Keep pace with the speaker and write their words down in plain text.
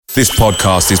This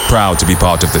podcast is proud to be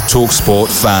part of the TalkSport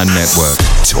Fan Network.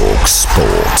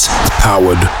 TalkSport.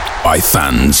 Powered by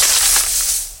fans.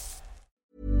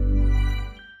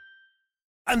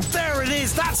 And there it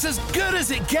is, that's as good as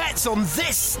it gets on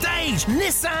this stage.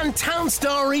 Nissan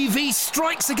Townstar EV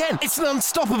strikes again. It's an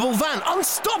unstoppable van,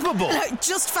 unstoppable.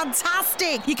 Just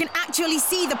fantastic. You can actually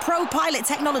see the ProPilot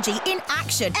technology in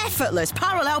action. Effortless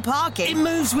parallel parking. It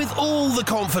moves with all the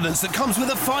confidence that comes with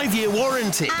a 5-year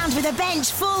warranty. And with a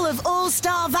bench full of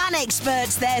all-star van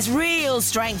experts, there's real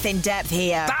strength in depth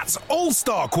here. That's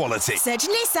all-star quality. Search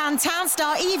Nissan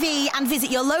Townstar EV and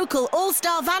visit your local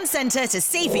all-star van centre to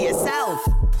see for yourself.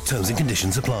 Terms and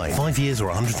conditions apply. 5 years or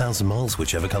 100,000 miles,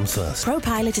 whichever comes first.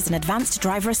 ProPilot is an advanced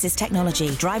driver assist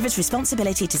technology. Driver's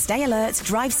responsibility to stay alert,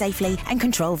 drive safely and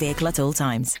control vehicle at all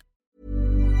times.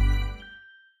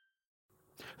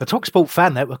 The TalkSport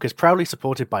Fan Network is proudly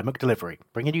supported by McDelivery,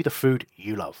 bringing you the food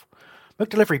you love.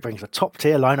 McDelivery brings a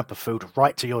top-tier lineup of food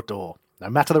right to your door. No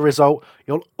matter the result,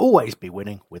 you'll always be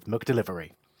winning with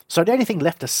McDelivery. So the only thing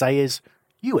left to say is,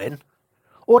 you in?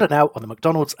 Order now on the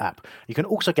McDonald's app. You can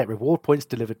also get reward points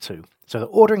delivered too, so that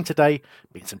ordering today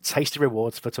means some tasty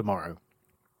rewards for tomorrow.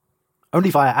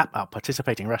 Only via app at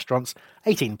participating restaurants,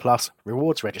 18 plus,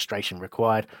 rewards registration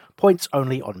required, points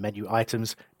only on menu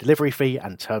items, delivery fee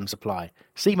and terms apply.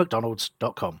 See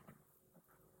mcdonalds.com.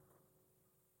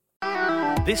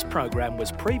 This programme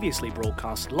was previously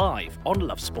broadcast live on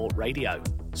Love Sport Radio,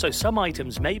 so some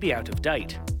items may be out of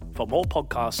date. For more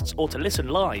podcasts or to listen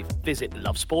live, visit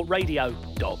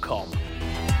lovesportradio.com.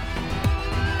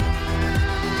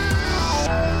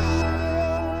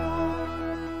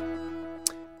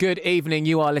 Good evening.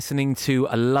 You are listening to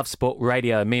Love Sport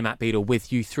Radio. Me, Matt Beadle,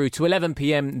 with you through to 11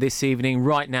 p.m. this evening.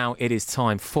 Right now, it is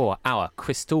time for our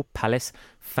Crystal Palace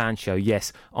fan show.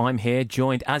 Yes, I'm here,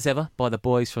 joined as ever by the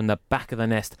boys from the Back of the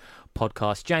Nest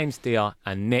podcast, James, DR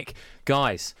and Nick.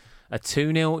 Guys, a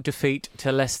 2-0 defeat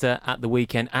to Leicester at the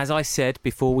weekend. As I said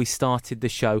before we started the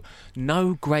show,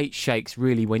 no great shakes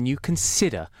really when you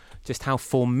consider just how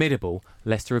formidable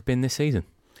Leicester have been this season.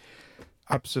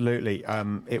 Absolutely.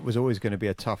 It was always going to be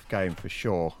a tough game for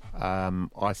sure.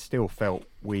 I still felt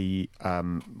we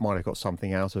might have got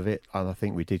something out of it, and I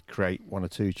think we did create one or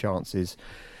two chances.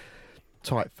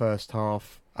 Tight first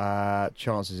half,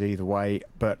 chances either way,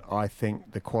 but I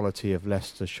think the quality of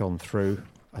Leicester shone through,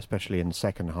 especially in the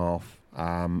second half,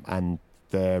 and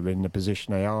they're in the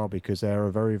position they are because they're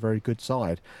a very, very good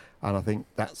side. And I think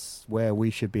that's where we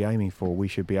should be aiming for. We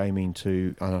should be aiming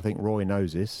to, and I think Roy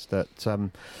knows this, that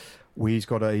he's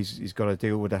got to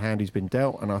deal with the hand he's been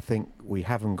dealt, and I think we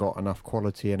haven't got enough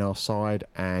quality in our side,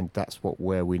 and that's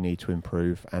where we need to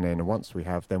improve. And then once we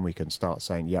have, then we can start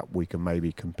saying, yep, we can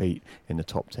maybe compete in the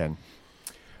top 10.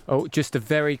 Oh, just a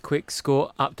very quick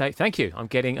score update. Thank you. I'm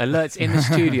getting alerts in the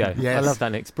studio. Yes. I love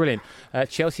that, Nick. It's brilliant.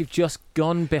 Chelsea have just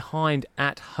gone behind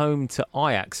at home to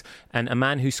Ajax, and a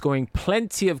man who's scoring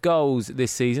plenty of goals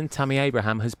this season, Tammy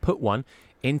Abraham, has put one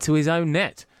into his own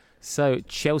net. So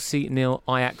Chelsea 0,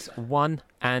 Ajax 1,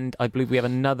 and I believe we have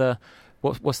another.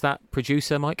 What's that,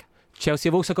 producer Mike? Chelsea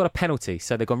have also got a penalty,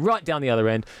 so they've gone right down the other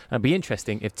end. And it'll be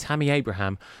interesting if Tammy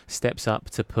Abraham steps up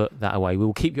to put that away. We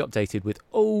will keep you updated with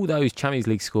all those Champions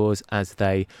League scores as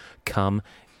they come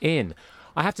in.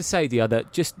 I have to say,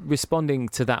 that just responding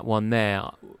to that one there,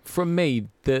 from me,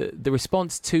 the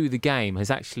response to the game has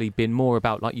actually been more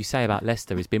about, like you say about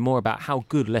Leicester, it's been more about how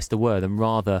good Leicester were than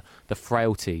rather the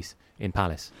frailties in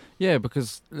Palace. Yeah,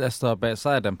 because Leicester are a better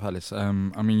side than Palace.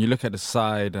 You look at the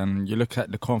side and you look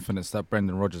at the confidence that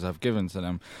Brendan Rodgers have given to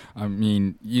them.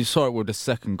 You saw it with the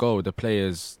second goal. The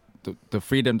players, the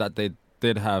freedom that they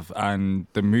did have and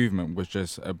the movement was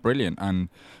just brilliant. And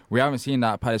we haven't seen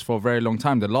that at Palace for a very long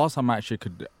time. The last time I actually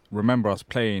could remember us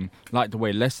playing like the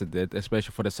way Leicester did,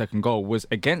 especially for the second goal, was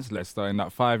against Leicester in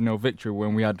that 5-0 victory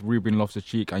when we had Ruben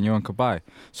Loftus-Cheek and Yohan Cabaye.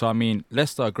 So,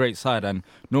 Leicester are a great side, and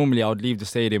normally I would leave the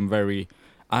stadium very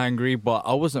angry, but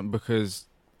I wasn't, because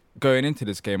going into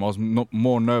this game I was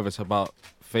more nervous about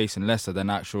facing Leicester than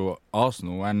actual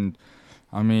Arsenal, and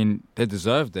they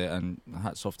deserved it, and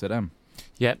hats off to them.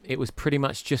 Yeah, it was pretty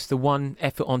much just the one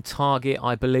effort on target.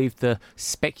 I believe the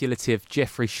speculative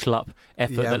Jeffrey Schlupp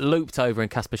effort that looped over, and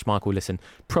Kasper Schmeichel,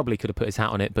 probably could have put his hat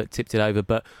on it but tipped it over.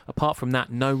 But apart from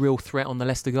that, no real threat on the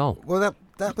Leicester goal. Well,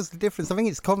 that was the difference. I think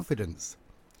it's confidence.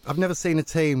 I've never seen a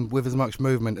team with as much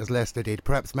movement as Leicester did.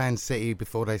 Perhaps Man City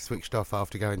before they switched off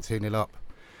after going 2-0 up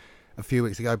a few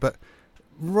weeks ago. But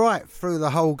right through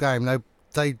the whole game,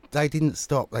 they didn't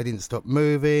stop. They didn't stop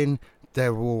moving.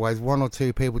 There were always one or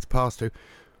two people to pass to.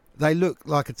 They look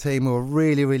like a team who are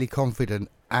really, really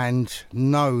confident and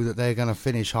know that they're going to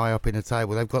finish high up in the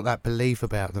table. They've got that belief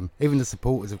about them. Even the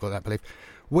supporters have got that belief.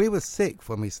 We were sixth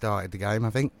when we started the game, I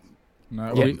think.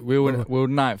 No, we were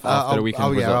ninth after the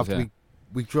weekend results. After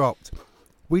we dropped.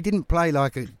 We didn't play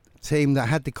like a team that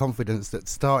had the confidence that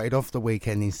started off the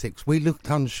weekend in sixth. We looked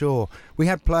unsure. We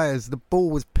had players, the ball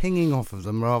was pinging off of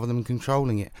them rather than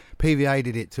controlling it. PVA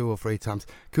did it 2 or 3 times.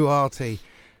 Kuati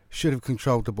should have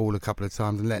controlled the ball a couple of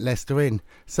times and let Leicester in.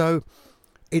 So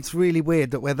it's really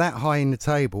weird that we're that high in the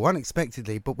table,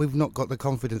 unexpectedly, but we've not got the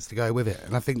confidence to go with it.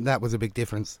 And I think that was a big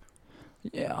difference.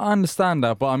 Yeah, I understand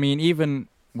that. But, I mean, even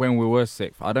when we were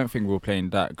sixth, I don't think we were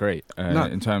playing that great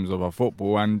in terms of our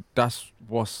football. And that's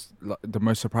what's the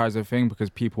most surprising thing, because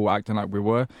people were acting like we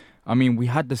were. I mean, we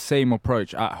had the same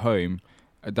approach at home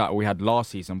that we had last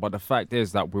season, but the fact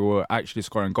is that we were actually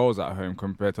scoring goals at home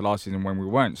compared to last season when we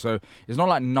weren't. So it's not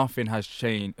like nothing has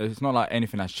changed. It's not like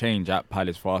anything has changed at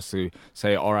Palace for us to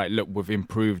say, all right, look, we've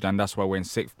improved and that's why we're in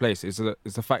sixth place. It's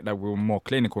the fact that we were more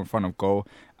clinical in front of goal,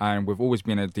 and we've always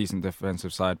been a decent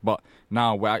defensive side. But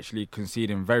now we're actually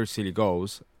conceding very silly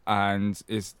goals, and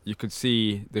you could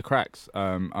see the cracks.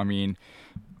 I mean,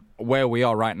 where we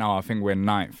are right now, I think we're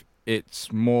ninth.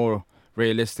 It's more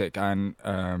realistic and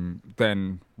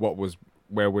than what was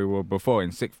where we were before in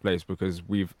sixth place, because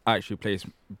we've actually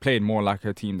played more like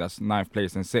a team that's ninth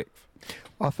place than sixth.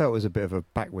 I felt it was a bit of a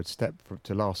backward step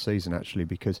to last season, actually,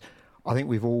 because I think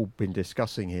we've all been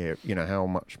discussing here, how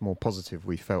much more positive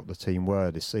we felt the team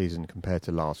were this season compared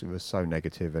to last. It was so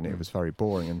negative and it was very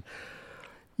boring. And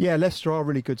yeah, Leicester are a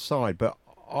really good side, but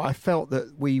I felt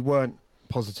that we weren't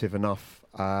positive enough.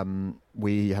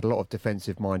 We had a lot of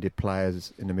defensive-minded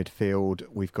players in the midfield.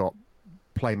 We've got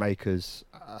playmakers,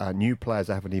 new players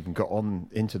that haven't even got on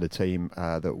into the team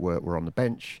that were on the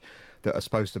bench, that are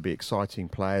supposed to be exciting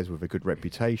players with a good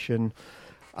reputation.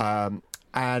 And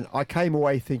I came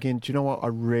away thinking, do you know what? I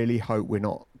really hope we're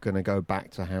not going to go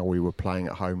back to how we were playing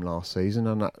at home last season,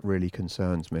 and that really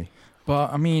concerns me.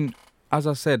 But, I mean, as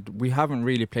I said, we haven't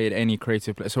really played any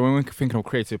creative players. So when we're thinking of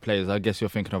creative players, I guess you're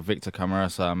thinking of Victor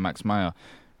Camarasa and Max Meyer.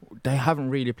 They haven't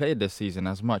really played this season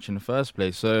as much in the first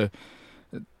place. So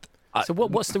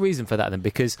what's the reason for that then?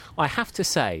 Because I have to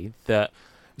say that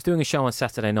I was doing a show on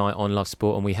Saturday night on Love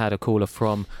Sport, and we had a caller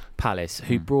from Palace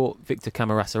who brought Victor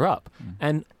Camarasa up,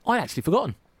 and I'd actually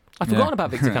forgotten. I'd forgotten about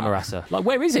Victor Camarasa. Like,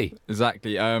 where is he?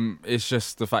 Exactly. It's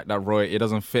just the fact that it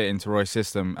doesn't fit into Roy's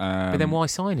system. But then why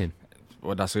sign him?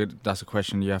 Well, that's a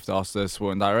question you have to ask the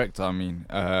sporting director. I mean,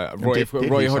 Roy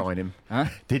sign him? Huh?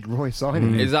 Did Roy sign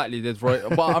him? Exactly, did Roy.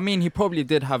 But I mean, he probably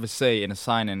did have a say in the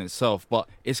signing itself. But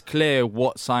it's clear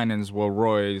what signings were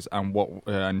Roy's and what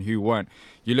and who weren't.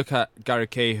 You look at Gary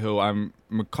Cahill and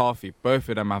McCarthy. Both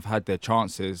of them have had their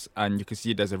chances, and you can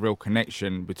see there's a real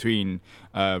connection between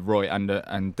Roy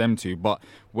and them two. But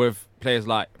with players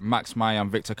like Max Meyer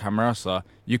and Victor Camarasa,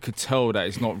 you could tell that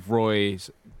it's not Roy's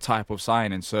type of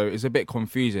signing, so it's a bit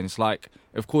confusing. It's like,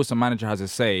 of course the manager has a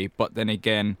say, but then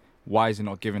again, why is he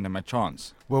not giving them a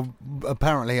chance? Well,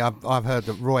 apparently I've heard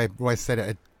that Roy said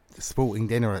at a sporting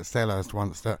dinner at Selhurst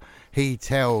once that he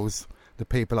tells the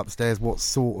people upstairs what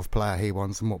sort of player he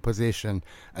wants and what position,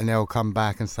 and they'll come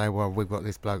back and say, well, we've got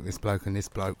this bloke and this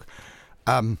bloke.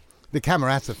 The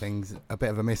Camarasa thing's a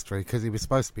bit of a mystery, because he was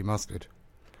supposed to be mustard.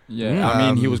 Yeah, I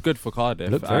mean, he was good for Cardiff,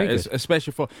 looked very good.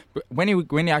 Especially when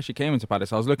he actually came into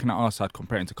Palace. I was looking at our side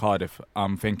comparing to Cardiff.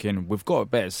 I'm thinking we've got a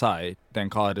better side than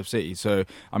Cardiff City. So,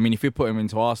 I mean, if you put him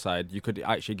into our side, you could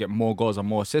actually get more goals and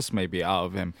more assists maybe out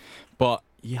of him. But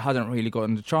he hadn't really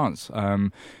gotten the chance. I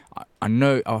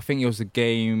think it was a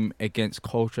game against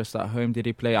Colchester at home. Did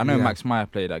he play? I know Max Meyer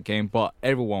played that game, but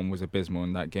everyone was abysmal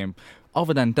in that game.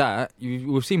 Other than that,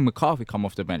 we've seen McCarthy come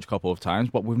off the bench a couple of times,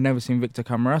 but we've never seen Victor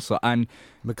Camarasa. And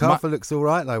McCarthy looks all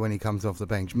right, though, when he comes off the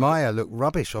bench. Meyer looked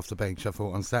rubbish off the bench, I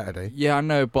thought, on Saturday. Yeah, I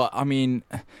know, but, I mean,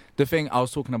 the thing, I was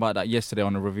talking about that yesterday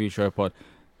on the review show pod.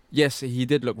 Yes, he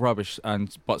did look rubbish,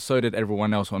 but so did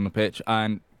everyone else on the pitch.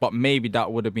 But maybe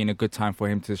that would have been a good time for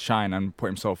him to shine and put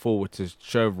himself forward to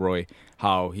show Roy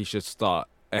how he should start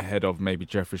ahead of maybe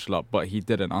Jeffrey Schlupp, but he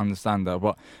didn't understand that.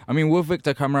 But I mean, with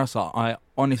Victor Camarasa, I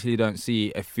honestly don't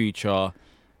see a future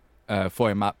for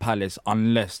him at Palace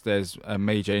unless there's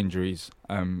major injuries,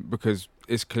 because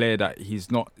it's clear that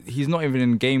he's not even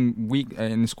in game week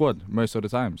in the squad most of the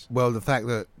times. Well, the fact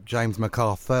that James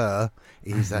McArthur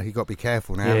is he got to be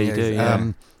careful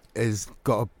now. Has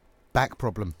got a back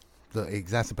problem that he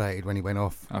exacerbated when he went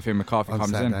off. I think McCarthy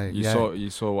comes Saturday. in. You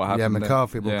saw what happened. Yeah,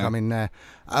 McCarthy will come in there.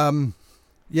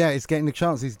 Yeah, it's getting the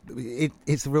chances.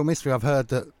 It's a real mystery. I've heard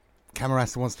that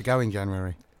Camarasa wants to go in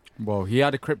January. Well, he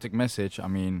had a cryptic message. I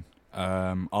mean,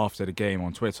 after the game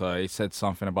on Twitter, he said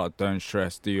something about "don't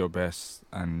stress, do your best,"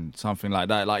 and something like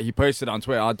that. Like, he posted it on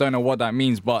Twitter. I don't know what that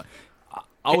means, but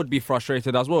I would be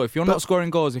frustrated as well. If you're not scoring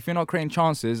goals, if you're not creating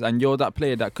chances, and you're that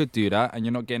player that could do that, and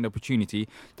you're not getting the opportunity,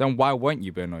 then why won't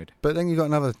you be annoyed? But then you've got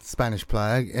another Spanish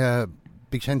player,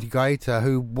 Vicente Gaeta,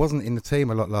 who wasn't in the team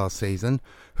a lot last season,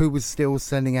 who was still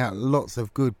sending out lots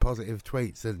of good, positive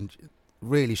tweets and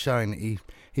really showing that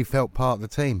he felt part of the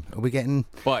team. Are we getting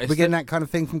that kind of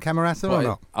thing from Camarasa or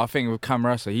not? I think with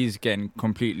Camarasa, he's getting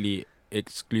completely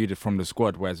excluded from the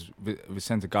squad, whereas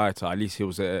Vicente Gaeta, at least he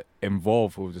was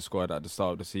involved with the squad at the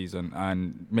start of the season,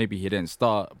 and maybe he didn't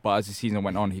start, but as the season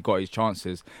went on, he got his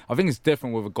chances. I think it's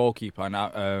different with a goalkeeper and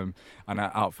an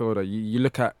outfielder. You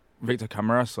look at Victor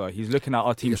Camarasa, he's looking at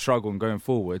our team struggle and going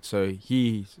forward, so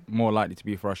he's more likely to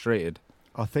be frustrated.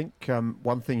 I think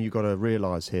one thing you've got to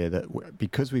realise here, that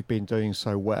because we've been doing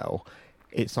so well,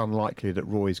 it's unlikely that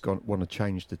Roy's want to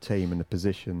change the team and the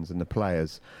positions and the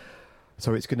players.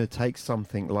 So it's going to take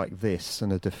something like this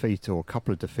and a defeat or a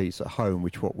couple of defeats at home,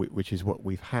 which is what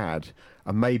we've had,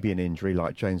 and maybe an injury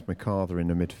like James McArthur in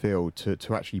the midfield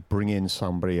to actually bring in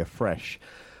somebody afresh.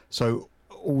 So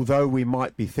although we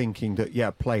might be thinking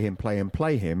that, play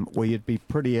him, well, you'd be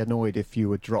pretty annoyed if you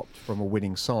were dropped from a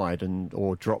winning side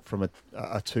or dropped from a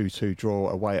 2-2 draw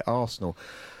away at Arsenal.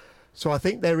 So I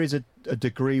think there is a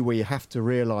degree where you have to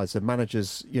realise the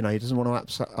manager's, he doesn't want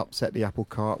to upset the apple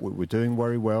cart. We're doing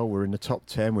very well. We're in the top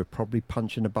 10. We're probably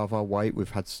punching above our weight.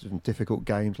 We've had some difficult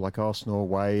games like Arsenal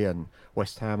away and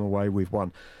West Ham away. We've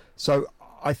won. So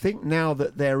I think now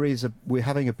that we're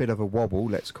having a bit of a wobble,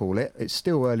 let's call it. It's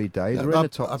still early days. We're in the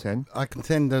top 10. I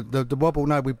contend the wobble.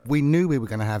 No, we knew we were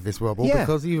going to have this wobble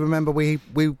because you remember we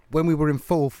when we were in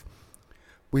fourth,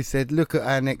 we said, look at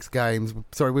our next games.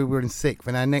 Sorry, we were in sixth,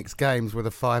 and our next games were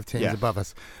the 5 teams above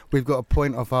us. We've got a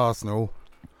point off Arsenal.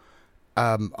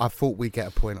 I thought we'd get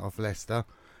a point off Leicester.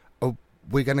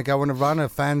 We're going to go on a run. A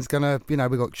fan's going to,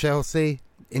 we've got Chelsea,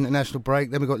 international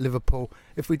break, then we've got Liverpool.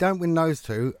 If we don't win those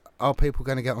two, are people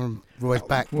going to get on Roy's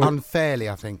back unfairly,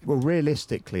 I think? Well,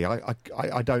 realistically,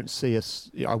 I don't see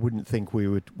us. I wouldn't think we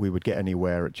would get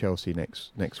anywhere at Chelsea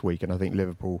next week, and I think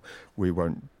Liverpool, we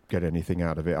won't get anything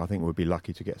out of it. I think we'd be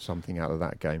lucky to get something out of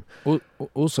that game.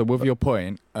 Also, with your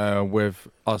point, with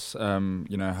us,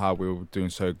 how we were doing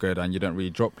so good and you don't really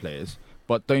drop players,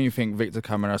 but don't you think Victor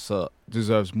Camarasa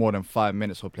deserves more than 5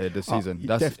 minutes of play this season?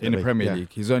 That's in the Premier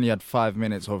League. He's only had 5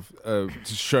 minutes to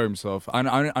show himself. I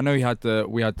know we had the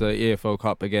EFL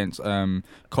Cup against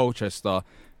Colchester,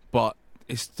 but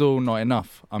it's still not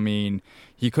enough. I mean,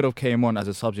 he could have came on as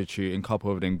a substitute in a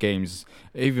couple of them games,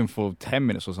 even for 10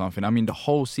 minutes or something. I mean, the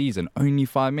whole season, only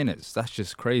 5 minutes. That's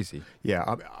just crazy.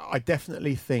 Yeah, I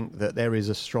definitely think that there is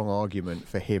a strong argument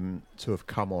for him to have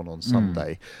come on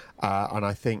Sunday. And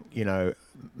I think,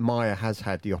 Maya has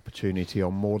had the opportunity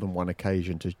on more than one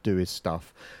occasion to do his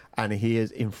stuff. And he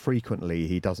is infrequently,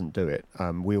 he doesn't do it.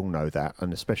 We all know that.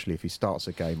 And especially if he starts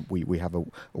a game, we have a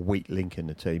weak link in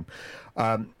the team.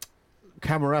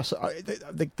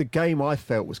 Camarasa, the game I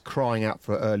felt was crying out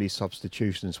for early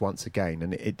substitutions once again,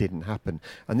 and it didn't happen.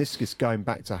 And this is going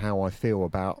back to how I feel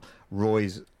about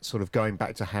Roy's sort of going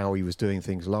back to how he was doing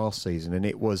things last season, and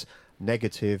it was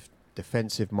negative,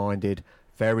 defensive-minded,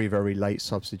 very, very late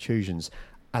substitutions.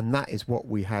 And that is what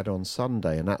we had on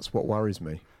Sunday, and that's what worries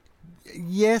me.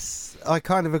 Yes, I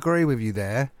kind of agree with you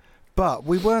there. But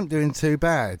we weren't doing too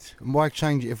bad. And why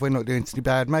change it if we're not doing too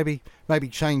bad? Maybe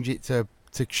change it to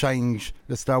change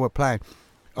the style we're playing.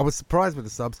 I was surprised with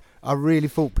the subs. I really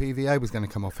thought PVA was going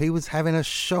to come off. He was having a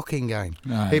shocking game.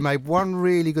 No. He made one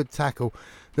really good tackle.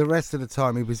 The rest of the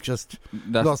time he was just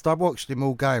lost. I watched him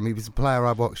all game. He was a player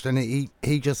I watched, and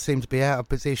he just seemed to be out of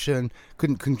position,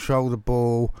 couldn't control the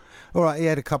ball. All right, he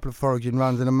had a couple of foraging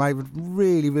runs and made a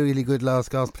really, really good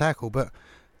last gasp tackle, but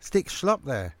stick Schlupp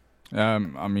there.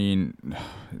 I mean,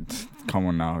 come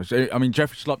on now. I mean,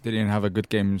 Jeffrey Schlupp didn't have a good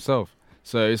game himself.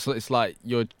 So it's like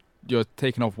you're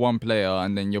taking off one player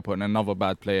and then you're putting another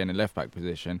bad player in the left back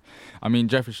position. I mean,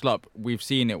 Jeffrey Schlupp, we've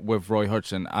seen it with Roy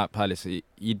Hodgson at Palace.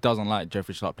 He doesn't like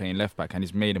Jeffrey Schlupp playing left back, and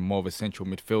he's made him more of a central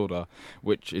midfielder,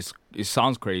 which it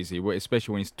sounds crazy,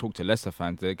 especially when you talk to Leicester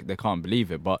fans. They can't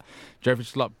believe it. But Jeffrey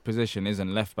Schlupp's position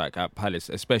isn't left back at Palace,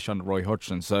 especially under Roy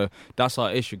Hodgson. So that's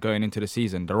our issue going into the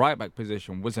season. The right back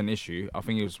position was an issue. I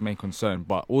think it was main concern,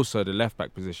 but also the left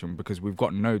back position, because we've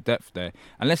got no depth there.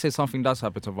 Unless something does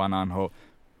happen to Van Aanholt,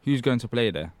 who's going to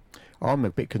play there? I'm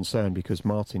a bit concerned because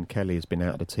Martin Kelly has been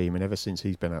out of the team, and ever since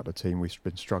he's been out of the team, we've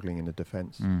been struggling in the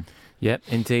defence. Yep,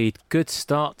 indeed. Good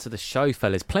start to the show,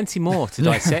 fellas. Plenty more to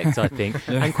dissect, I think.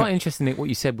 And quite interesting what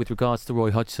you said with regards to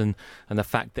Roy Hodgson and the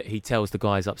fact that he tells the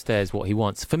guys upstairs what he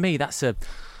wants. For me, that's a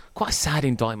quite a sad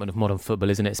indictment of modern football,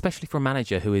 isn't it? Especially for a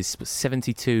manager who is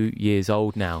 72 years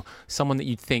old now, someone that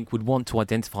you'd think would want to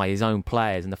identify his own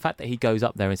players, and the fact that he goes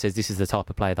up there and says, this is the type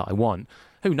of player that I want,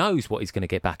 who knows what he's going to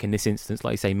get back in this instance.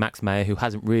 Like you say, Max Meyer, who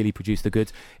hasn't really produced the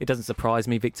goods. It doesn't surprise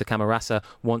me. Victor Camarasa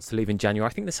wants to leave in January.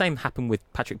 I think the same happened with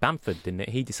Patrick Bamford, didn't it?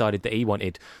 He decided that he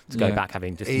wanted to go back,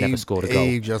 having just never scored a goal.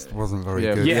 He just wasn't very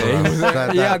good.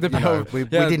 We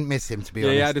didn't miss him, to be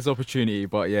honest. He had his opportunity,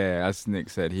 but as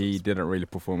Nick said, he didn't really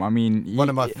perform. I mean, one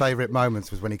of my favourite moments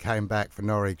was when he came back for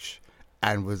Norwich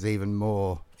and was even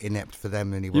more inept for them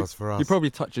than he was for us. He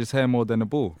probably touched his hair more than the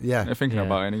ball. Thinking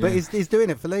about it. But he's doing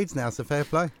it for Leeds now, so fair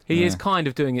play. He is kind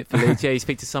of doing it for Leeds. You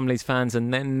speak to some Leeds fans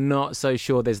and they're not so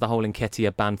sure there's the whole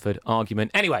Nketiah-Bamford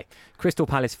argument. Anyway, Crystal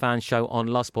Palace fan show on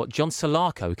Love Sport. John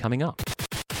Solarco coming up.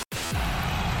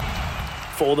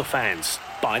 For the fans,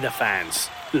 by the fans,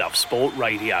 Love Sport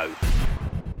Radio.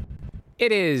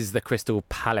 It is the Crystal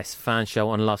Palace fan show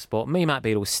on Love Sport. Me, Matt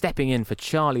Beadle, stepping in for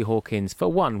Charlie Hawkins for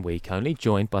 1 week only,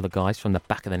 joined by the guys from the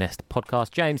Back of the Nest podcast,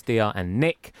 James DR and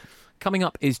Nick. Coming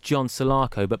up is John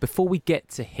Solarco, but before we get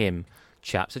to him,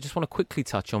 chaps, I just want to quickly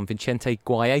touch on Vicente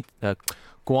Guaita.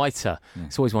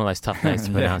 It's always one of those tough names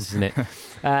to pronounce, isn't it?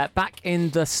 Back in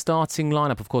the starting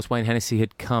lineup, of course, Wayne Hennessy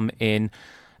had come in.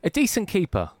 A decent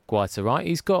keeper, Guaita, right?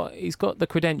 He's got the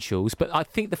credentials, but I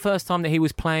think the first time that he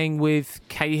was playing with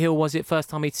Cahill, was it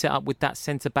first time he'd set up with that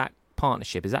centre-back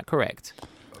partnership? Is that correct?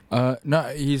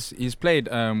 No, he's played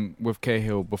with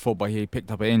Cahill before, but he picked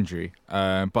up an injury.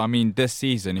 But I mean, this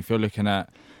season, if you're looking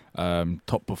at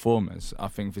top performers, I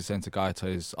think Vicente Guaita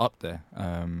is up there.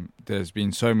 There's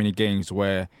been so many games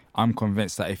where I'm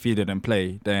convinced that if he didn't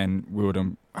play, then we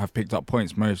wouldn't have picked up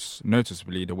points, most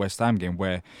noticeably the West Ham game,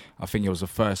 where I think it was the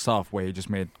first half where he just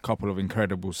made a couple of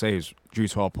incredible saves due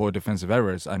to our poor defensive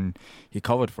errors, and he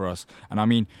covered for us. And I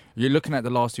mean, you're looking at the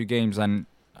last two games and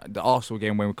the Arsenal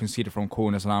game where we conceded from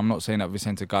corners, and I'm not saying that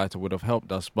Vicente Guaita would have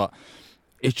helped us, but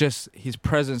it's just his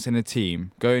presence in the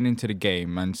team, going into the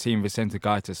game and seeing Vicente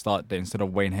Guaita start there instead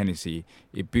of Wayne Hennessy,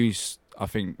 it boosts, I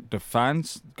think, the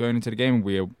fans going into the game.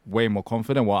 We're way more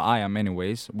confident, well, I am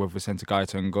anyways, with Vicente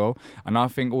Guaita in goal. And I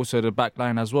think also the back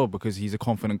line as well, because he's a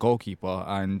confident goalkeeper.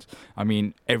 And, I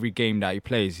mean, every game that he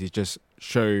plays, he's just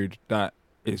showed that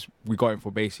we got him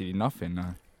for basically nothing.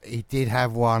 He did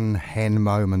have one hen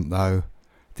moment, though,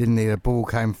 didn't he? The ball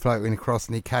came floating across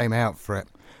and he came out for it.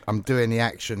 I'm doing the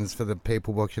actions for the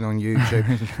people watching on YouTube.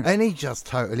 And he just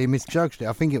totally misjudged it.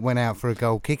 I think it went out for a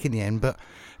goal kick in the end, but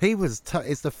he was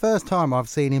it's the first time I've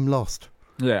seen him lost.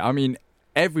 Yeah, I mean,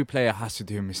 every player has to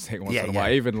do a mistake once in a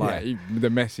while. Even the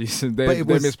Messis, they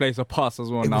misplace a pass as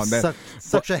well now and then.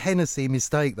 Such a Hennessy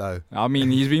mistake, though. I mean,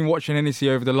 he's been watching Hennessy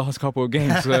over the last couple of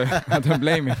games, so I don't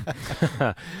blame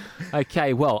him.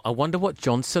 OK, well, I wonder what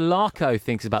John Solarco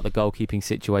thinks about the goalkeeping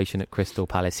situation at Crystal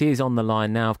Palace. He is on the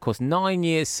line now. Of course, 9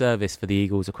 years service for the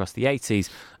Eagles across the 80s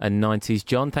and 90s.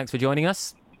 John, thanks for joining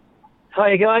us.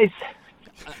 Hi, guys.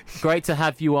 Great to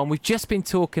have you on. We've just been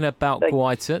talking about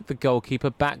Guaita, the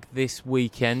goalkeeper, back this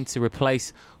weekend to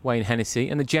replace Wayne Hennessy.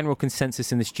 And the general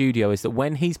consensus in the studio is that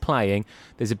when he's playing,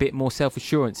 there's a bit more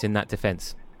self-assurance in that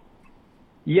defence.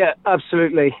 Yeah,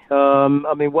 absolutely.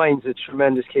 I mean, Wayne's a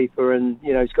tremendous keeper and,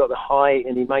 you know, he's got the height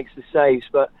and he makes the saves.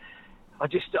 But I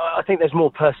think there's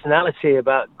more personality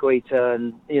about Guaita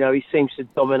and, you know, he seems to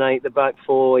dominate the back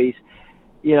four. His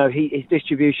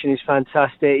distribution is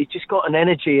fantastic. He's just got an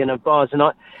energy and a buzz. And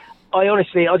I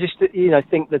honestly,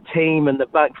 think the team and the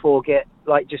back four get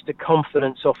like just a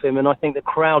confidence off him. And I think the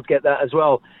crowd get that as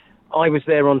well. I was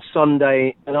there on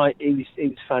Sunday and he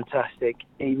was fantastic.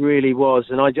 He really was.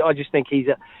 And I just think he's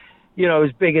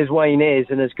as big as Wayne is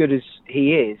and as good as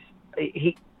he is,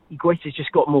 Guaita's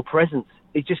just got more presence.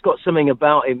 He's just got something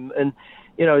about him. And,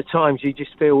 you know, at times you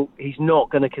just feel he's not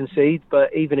going to concede,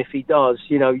 but even if he does,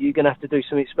 you know, you're going to have to do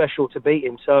something special to beat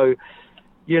him. So,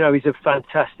 you know, he's a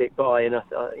fantastic buy, and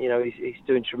he's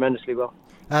doing tremendously well.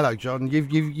 Hello, John.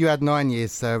 You had 9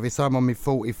 years service. I'm on my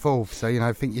 44th, so you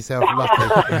know, think yourself lucky.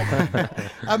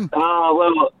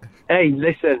 Well, hey,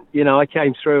 listen. You know, I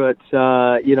came through at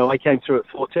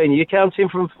 14. You're counting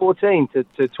from 14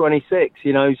 to 26.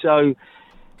 You know, so.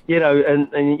 You know,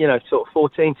 and you know, sort of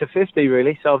 14 to 50,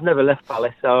 really. So I've never left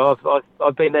Palace. So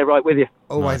I've been there right with you.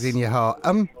 Always in your heart.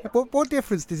 What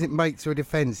difference does it make to a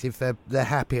defence if they're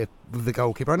happy with the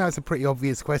goalkeeper? I know it's a pretty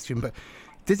obvious question, but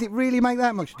does it really make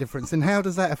that much difference? And how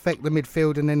does that affect the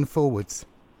midfield and then forwards?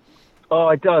 Oh,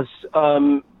 it does.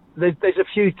 There's a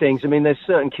few things. I mean, there's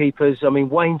certain keepers. I mean,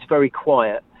 Wayne's very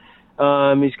quiet.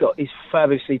 He's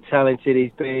fabulously talented.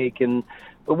 He's big,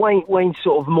 But Wayne's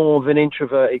sort of more of an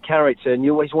introverted character, and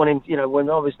you always want him, when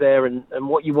I was there, and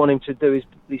what you want him to do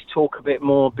is talk a bit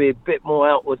more, be a bit more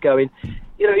outward going.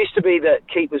 It used to be that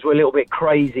keepers were a little bit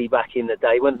crazy back in the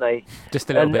day, weren't they? Just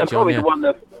a little bit, and John, probably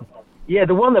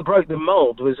the one that broke the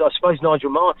mould was, I suppose, Nigel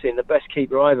Martyn, the best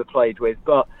keeper I ever played with.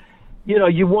 But,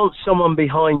 you want someone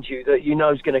behind you that you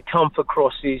know is going to come for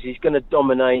crosses, he's going to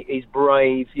dominate, he's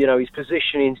brave, his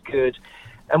positioning's good.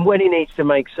 And when he needs to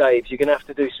make saves, you're going to have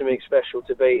to do something special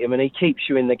to beat him, and he keeps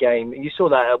you in the game. You saw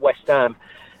that at West Ham.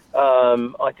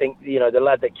 I think, the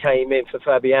lad that came in for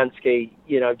Fabianski,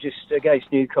 just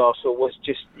against Newcastle was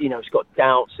just, he's got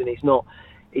doubts and he's not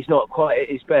quite at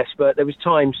his best. But there was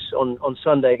times on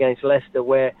Sunday against Leicester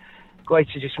where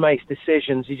Guaita just makes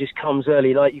decisions. He just comes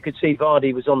early. Like you could see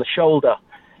Vardy was on the shoulder,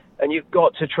 and you've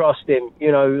got to trust him.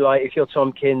 Like if you're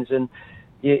Tompkins and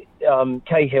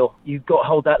Cahill, you've got to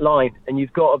hold that line, and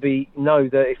you've got to know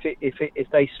that if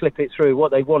they slip it through,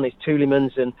 what they want is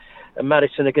Tielemans and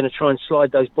Maddison are going to try and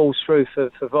slide those balls through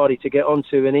for Vardy to get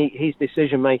onto, and his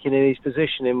decision making and his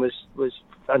positioning was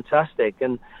fantastic,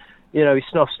 and he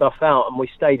snuffed stuff out, and we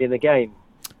stayed in the game.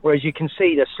 Whereas you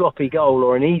concede a sloppy goal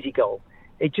or an easy goal,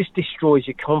 it just destroys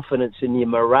your confidence and your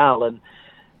morale, and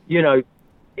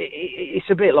it's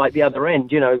a bit like the other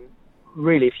end.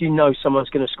 Really, if you know someone's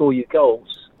going to score you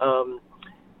goals,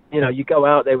 you go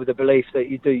out there with the belief that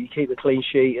you keep a clean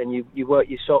sheet and you work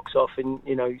your socks off, and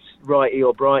Righty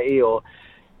or Brighty or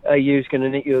AU's going to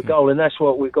nick you a goal, and that's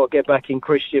what we've got to get back in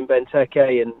Christian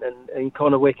Benteke and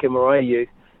Connor Wickham or AU.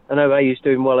 I know AU's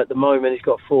doing well at the moment, he's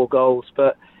got 4 goals,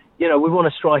 but we want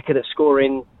a striker that's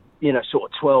scoring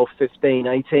sort of 12, 15,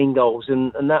 18 goals,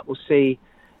 and that will see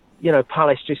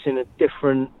Palace just in a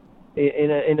different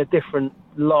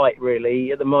light,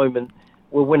 really. At the moment,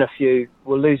 we'll win a few,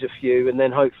 we'll lose a few, and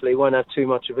then hopefully won't have too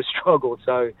much of a struggle.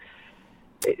 So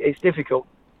it's difficult.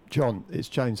 John, it's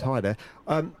James. Hi there.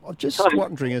 I'm just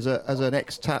wondering, as a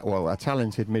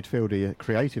talented midfielder,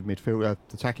 creative midfielder,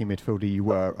 attacking midfielder you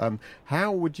were,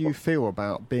 how would you feel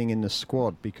about being in the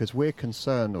squad? Because we're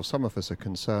concerned, or some of us are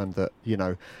concerned, that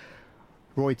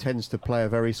Roy tends to play a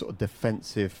very sort of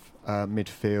defensive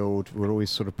midfield. We're always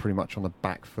sort of pretty much on the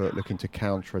back foot, looking to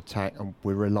counter-attack, and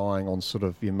we're relying on sort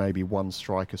of maybe one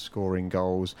striker scoring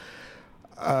goals.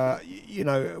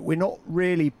 We're not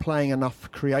really playing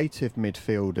enough creative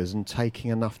midfielders and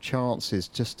taking enough chances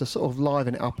just to sort of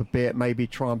liven it up a bit, maybe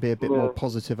try and be a bit more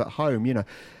positive at home.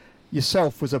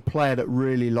 Yourself was a player that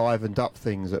really livened up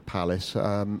things at Palace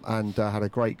and had a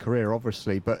great career,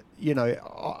 obviously. But,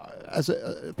 as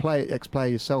a ex-player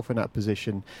yourself in that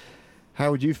position, how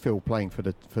would you feel playing for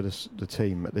the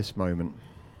team at this moment?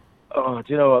 Oh,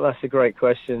 do you know what? That's a great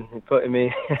question. You're putting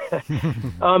me.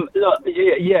 Look,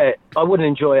 yeah, I wouldn't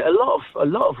enjoy it. A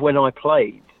lot of when I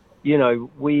played,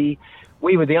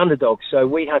 we were the underdogs, so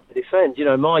we had to defend.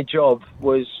 My job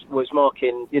was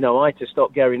marking. I had to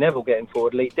stop Gary Neville getting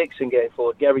forward, Lee Dixon getting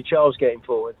forward, Gary Charles getting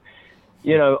forward.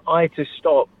 I had to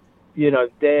stop.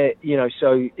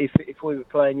 So if we were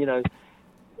playing,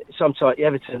 sometimes like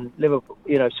Everton, Liverpool,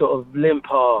 sort of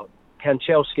Limpar,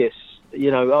 Kanchelskis,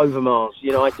 Overmars,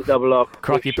 I had to double up.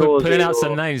 Crikey, putting out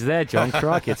some names there, John.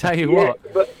 Crikey, I tell you what.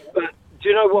 But do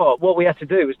you know what? What we had to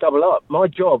do was double up. My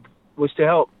job was to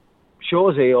help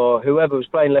Shawsey or whoever was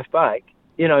playing left back,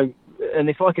 and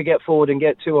if I could get forward and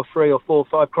get 2 or 3 or 4 or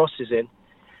 5 crosses in,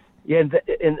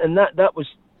 that was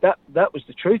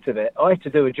the truth of it. I had to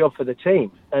do a job for the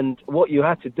team, and what you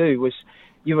had to do was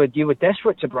you were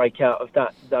desperate to break out of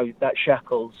that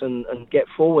shackles and get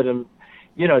forward and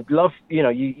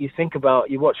you think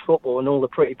about, you watch football and all the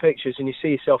pretty pictures and you see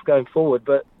yourself going forward,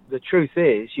 but the truth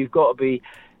is you've got to be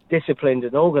disciplined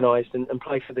and organised and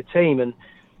play for the team. And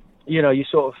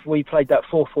we played that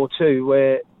 4-4-2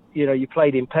 where you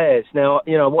played in pairs. Now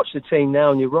I watch the team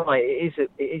now, and you're right, it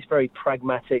is very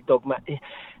pragmatic, dogmatic,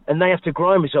 and they have to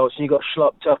grind results. And you've got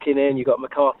Schlupp tucking in, you've got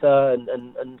MacArthur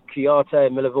and Kouyaté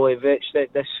and Milivojevic.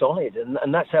 They're solid,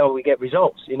 and that's how we get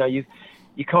results.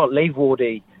 You can't leave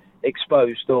Wardy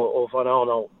exposed or Van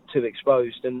Aanholt too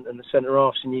exposed, and the centre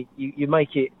halves, and you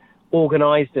make it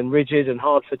organised and rigid and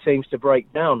hard for teams to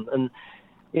break down. And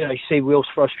you see Will's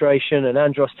frustration and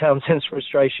Andros Townsend's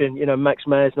frustration. Max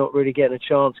Mayer's not really getting a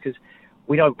chance because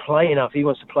we don't play enough. He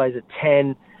wants to play as a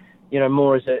 10,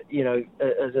 more as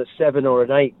a 7 or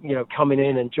an 8, coming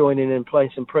in and joining in and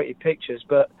playing some pretty pictures.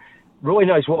 But Roy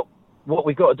knows what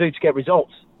we've got to do to get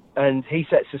results, and he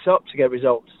sets us up to get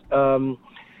results.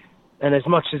 And as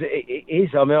much as it is,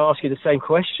 I ask you the same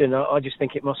question. I just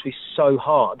think it must be so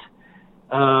hard.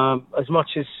 As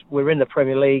much as we're in the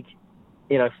Premier League,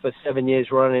 for 7 years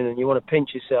running, and you want to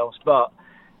pinch yourselves, but,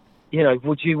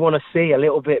 would you want to see a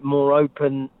little bit more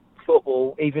open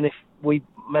football, even if we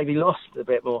maybe lost a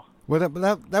bit more. Well,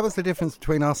 that was the difference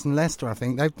between us and Leicester, I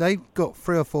think. They've got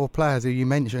 3 or 4 players who you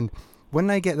mentioned. When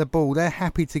they get the ball, they're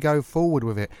happy to go forward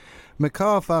with it.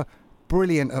 MacArthur,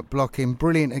 brilliant at blocking,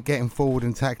 brilliant at getting forward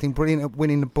and tackling, brilliant at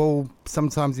winning the ball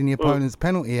sometimes in the opponent's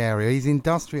penalty area. He's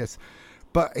industrious.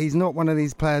 But he's not one of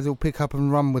these players who'll pick up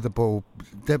and run with the ball.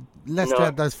 Leicester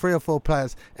had those 3 or 4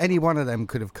 players. Any one of them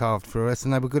could have carved through us,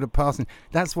 and they were good at passing.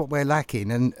 That's what we're lacking.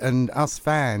 And us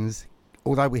fans,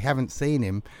 although we haven't seen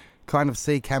him, kind of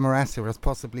see Camarasa as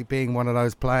possibly being one of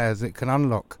those players that can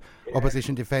unlock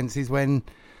opposition defences when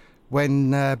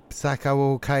Sacco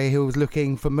or Cahill's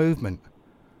looking for movement.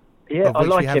 Yeah, I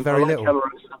like him. Camarasa.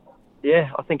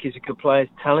 Yeah, I think he's a good player,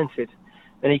 talented,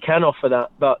 and he can offer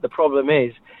that. But the problem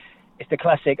is, it's the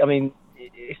classic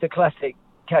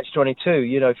catch-22,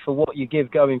 you know, for what you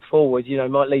give going forward, you know,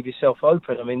 might leave yourself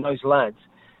open. I mean, those lads,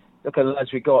 look at the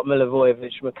lads we got,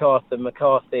 Milivojevic,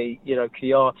 McCarthy, you know,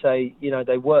 Kouyaté, you know,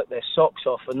 they work their socks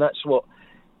off, and that's what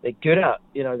they're good at.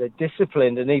 You know, they're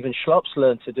disciplined, and even Schlupp's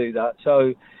learned to do that.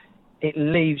 So it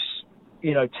leaves,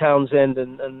 you know, Townsend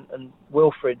and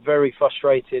Wilfred very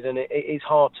frustrated, and it is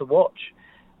hard to watch.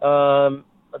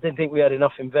 I didn't think we had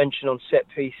enough invention on set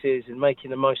pieces and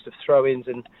making the most of throw-ins,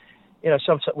 and you know,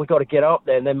 sometimes we've got to get up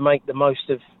there and then make the most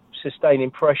of sustaining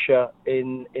pressure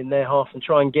in their half and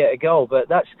try and get a goal. But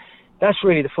that's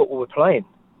really the football we're playing.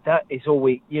 That is all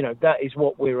that is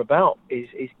what we're about, is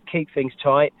keep things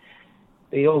tight,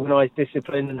 be organised,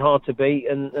 disciplined and hard to beat,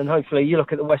 and hopefully you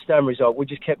look at the West Ham result, we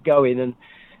just kept going, and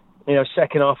you know,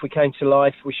 second half we came to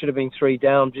life. We should have been 3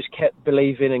 down, just kept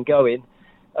believing and going.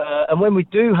 And when we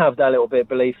do have that little bit of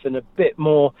belief and a bit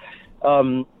more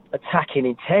attacking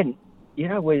intent, you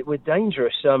know, we're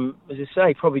dangerous. As I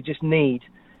say, probably just need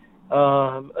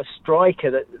a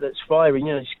striker that's firing,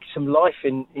 you know, some life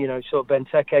in, you know, sort of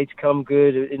Benteke to come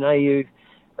good, in Ayew.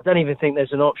 I don't even think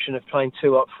there's an option of playing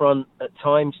 2 up front at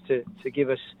times to give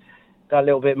us that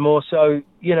little bit more. So,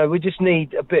 you know, we just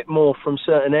need a bit more from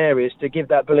certain areas to give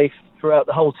that belief throughout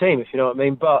the whole team, if you know what I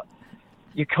mean. But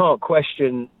you can't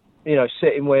question, you know,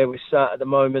 sitting where we're sat at the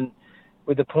moment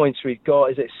with the points we've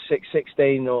got. Is it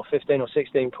 16 or 15 or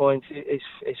 16 points?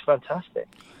 It's fantastic.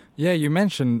 Yeah, you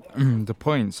mentioned the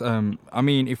points. I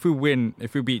mean, if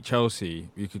we beat Chelsea,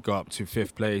 we could go up to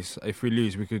 5th place. If we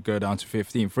lose, we could go down to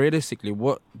 15th. Realistically,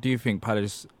 what do you think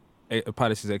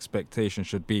Palace's expectation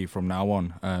should be from now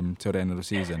on till the end of the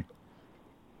season?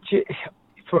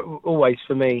 Always,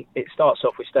 for me, it starts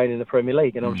off with staying in the Premier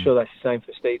League, and I'm sure that's the same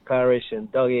for Steve Parish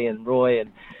and Dougie and Roy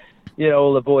and, you know,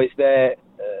 all the boys there.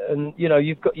 And, you know,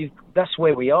 that's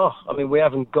where we are. I mean, we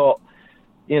haven't got,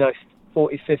 you know,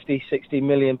 40, 50, 60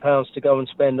 million pounds to go and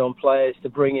spend on players to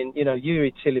bring in. You know,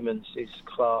 Yuri Tillemans is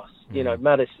class. You know,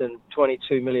 Maddison,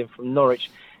 22 million from Norwich.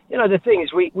 You know, the thing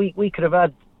is, we could have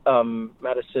had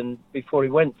Maddison before he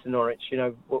went to Norwich. You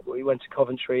know, he went to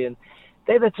Coventry, and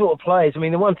they're the sort of players. I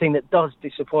mean, the one thing that does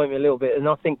disappoint me a little bit, and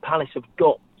I think Palace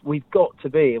we've got to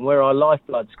be, and where our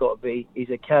lifeblood's got to be, is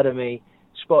academy,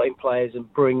 spotting players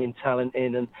and bringing talent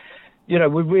in. And, you know,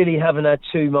 we really haven't had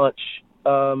too much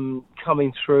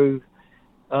coming through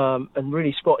and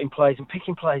really spotting players and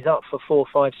picking players up for 4,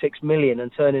 5, 6 million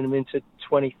and turning them into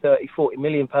 20, 30, 40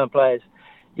 million pound players.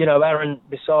 You know, Aaron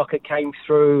Bissaka came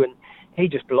through and he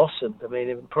just blossomed. I mean,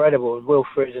 incredible. And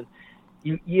Wilfred, and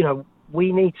you know,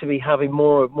 we need to be having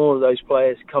more of those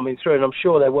players coming through, and I'm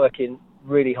sure they're working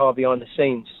really hard behind the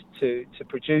scenes to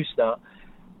produce that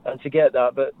and to get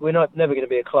that. But we're never going to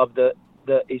be a club that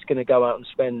is going to go out and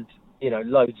spend, you know,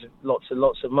 lots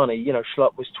of money. You know,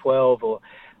 Schlupp was 12, or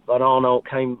Van Arnold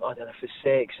came, I don't know, for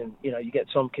 6, and you know, you get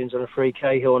Tompkins on a free,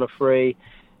 Cahill on a free,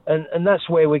 and that's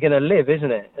where we're going to live,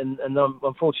 isn't it? And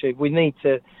unfortunately, we need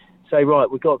to say,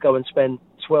 right, we've got to go and spend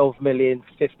 12 million,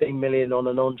 15 million on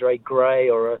an Andre Gray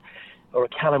or a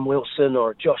Callum Wilson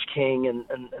or a Josh King,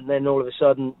 and then all of a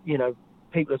sudden, you know,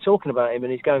 people are talking about him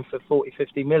and he's going for 40,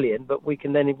 50 million, but we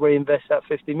can then reinvest that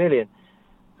 50 million.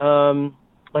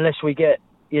 Unless we get,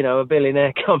 you know, a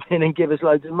billionaire come in and give us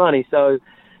loads of money. So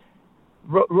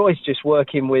Roy's just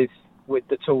working with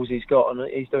the tools he's got, and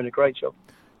he's doing a great job.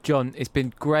 John, it's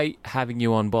been great having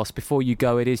you on, boss. Before you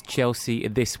go, it is Chelsea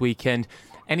this weekend.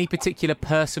 Any particular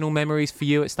personal memories for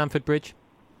you at Stamford Bridge?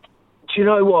 Do you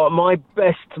know what? My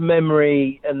best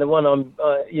memory, and the one I'm,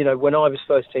 you know, when I was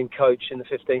first team coach in the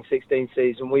 15-16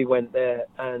 season, we went there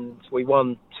and we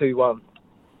won 2-1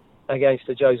 against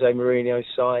the Jose Mourinho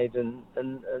side, and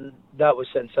that was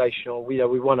sensational. We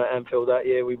won at Anfield that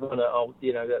year. We won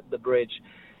at the Bridge,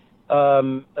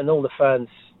 and all the fans,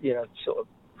 you know, sort of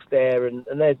there, and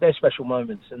they're special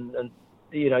moments, and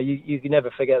you know, you can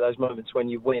never forget those moments when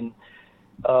you win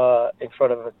in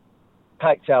front of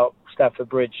packed out Stamford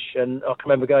Bridge, and I can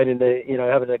remember going in there,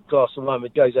 having a glass of wine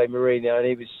with Jose Mourinho, and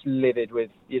he was livid with,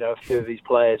 a few of his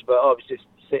players, but I was just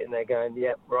sitting there going,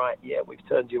 we've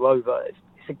turned you over.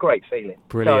 It's a great feeling.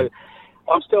 Brilliant.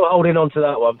 So I'm still holding on to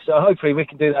that one. So hopefully we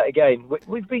can do that again.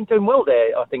 We've been doing well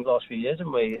there, I think, last few years,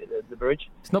 haven't we, at the Bridge?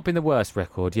 It's not been the worst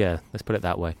record, yeah. Let's put it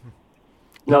that way.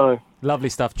 No. Lovely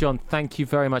stuff. John, thank you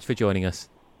very much for joining us.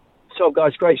 So,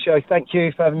 guys, great show. Thank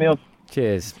you for having me on.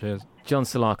 Cheers. John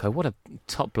Salako, what a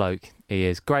top bloke he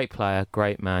is. Great player,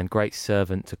 great man, great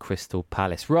servant to Crystal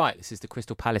Palace. Right, this is the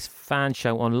Crystal Palace fan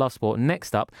show on Love Sport.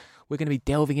 Next up, we're going to be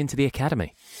delving into the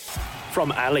academy.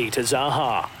 From Ali to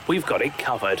Zaha, we've got it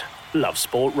covered. Love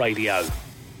Sport Radio.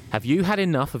 Have you had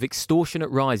enough of extortionate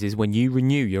rises when you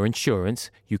renew your insurance?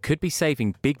 You could be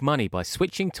saving big money by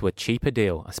switching to a cheaper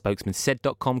deal. A spokesman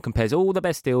said.com compares all the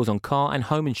best deals on car and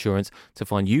home insurance to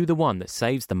find you the one that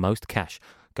saves the most cash.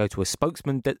 Go to a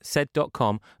spokesman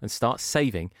said.com and start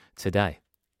saving today.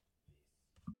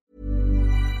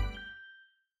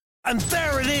 And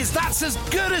there it is, that's as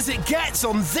good as it gets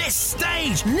on this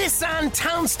stage. Nissan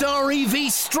Townstar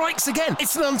EV strikes again.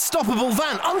 It's an unstoppable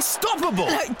van, unstoppable.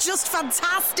 Look, just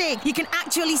fantastic. You can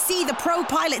actually see the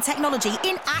ProPilot technology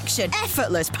in action.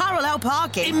 Effortless parallel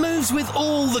parking. It moves with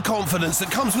all the confidence that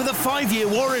comes with a 5-year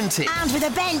warranty. And with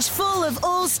a bench full of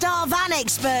all-star van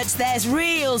experts, there's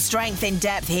real strength in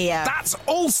depth here. That's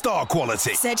all-star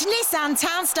quality. Search Nissan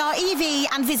Townstar EV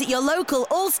and visit your local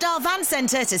all-star van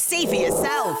centre to see for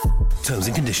yourself. Terms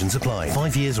and conditions apply.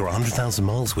 5 years or 100,000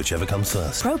 miles, whichever comes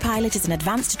first. ProPilot is an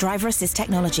advanced driver assist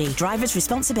technology. Driver's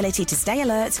responsibility to stay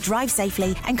alert, drive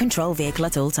safely and control vehicle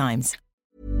at all times.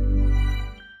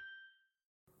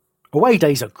 Away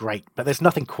days are great, but there's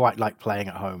nothing quite like playing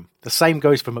at home. The same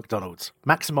goes for McDonald's.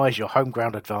 Maximise your home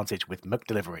ground advantage with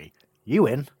McDelivery. You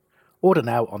in? Order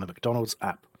now on the McDonald's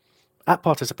app. At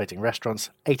participating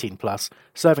restaurants, 18 plus,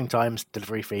 serving times,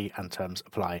 delivery fee and terms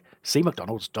apply. See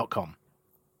mcdonalds.com.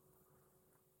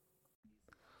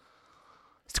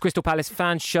 It's the Crystal Palace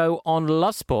fan show on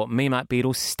Love Sport. Me, Matt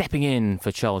Beadle, stepping in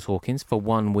for Charles Hawkins for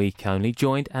 1 week only.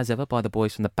 Joined, as ever, by the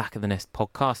boys from the Back of the Nest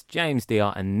podcast, James,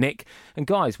 DR and Nick. And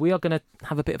guys, we are going to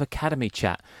have a bit of academy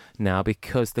chat now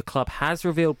because the club has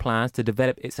revealed plans to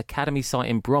develop its academy site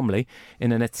in Bromley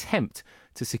in an attempt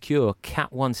to secure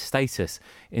Cat 1 status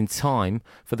in time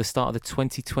for the start of the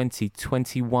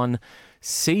 2020-21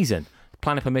 season.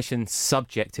 Planning permission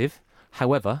subjective.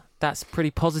 However, that's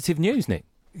pretty positive news, Nick.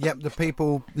 Yep, the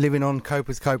people living on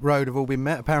Copers Cope Road have all been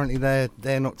met. Apparently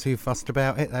they're not too fussed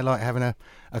about it. They like having a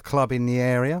club in the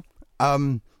area.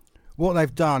 What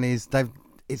they've done is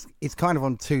it's kind of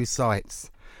on two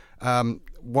sites.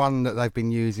 One that they've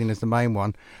been using as the main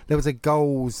one. There was a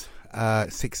goals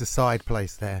six-a-side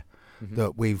place there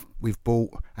that we've bought,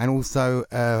 and also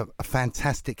a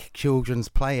fantastic children's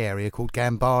play area called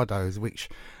Gambardo's, which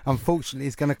unfortunately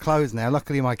is going to close now.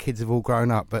 Luckily my kids have all grown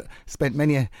up, but spent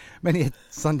many a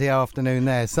Sunday afternoon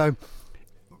there. So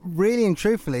really and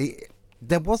truthfully,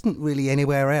 there wasn't really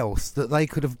anywhere else that they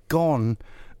could have gone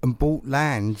and bought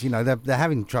land. You know, they're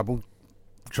having trouble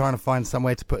trying to find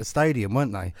somewhere to put a stadium,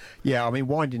 weren't they? Yeah, I mean,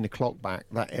 winding the clock back,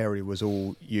 that area was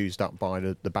all used up by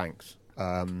the banks.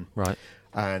 Right.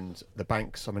 And the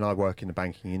banks, I mean, I work in the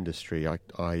banking industry. I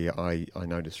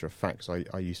know this for a fact. So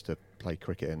I used to play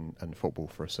cricket and football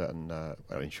for a certain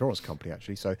insurance company,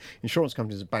 actually. So insurance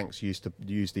companies and banks used to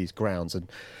use these grounds.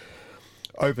 And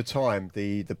over time,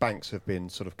 the banks have been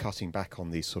sort of cutting back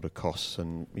on these sort of costs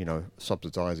and, you know,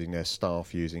 subsidising their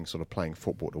staff using sort of playing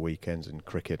football at the weekends and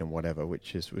cricket and whatever,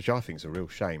 which I think is a real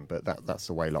shame. But that's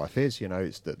the way life is, you know.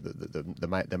 It's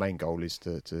the main goal is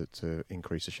to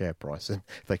increase the share price, and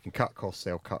if they can cut costs,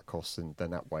 they'll cut costs, and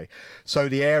then that way. So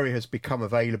the area has become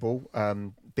available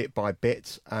bit by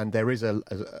bit, and there is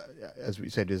as we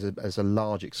said, is a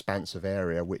large expansive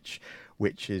area which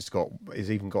is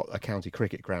even got a county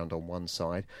cricket ground on one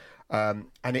side, and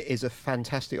it is a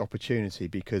fantastic opportunity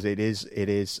because it is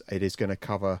going to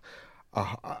cover.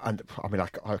 And I mean,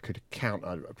 I could count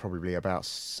probably about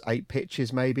 8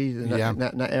 pitches maybe in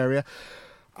that area,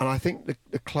 and I think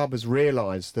the club has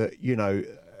realised that, you know,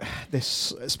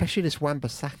 this, especially this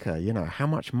Wan-Bissaka, you know, how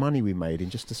much money we made in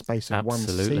just the space of one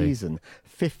season,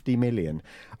 50 million.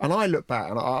 And I look back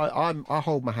and I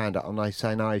hold my hand up and I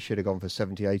say, no, I should have gone for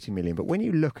 70, 80 million. But when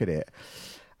you look at it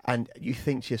and you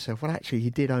think to yourself, well, actually,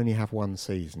 he did only have one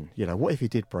season. You know, what if he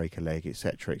did break a leg,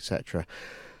 etc., etc.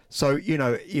 So, you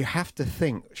know, you have to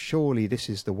think, surely this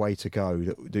is the way to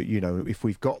go. That you know, if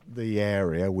we've got the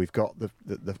area, we've got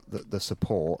the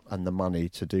support and the money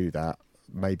to do that,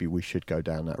 maybe we should go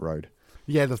down that road.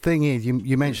 Yeah, the thing is,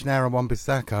 you mentioned Aaron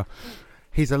Wan-Bissaka.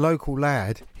 He's a local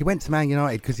lad. He went to Man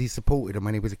United because he supported them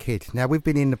when he was a kid. Now, we've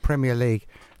been in the Premier League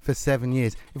for 7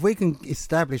 years. If we can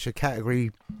establish a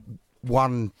Category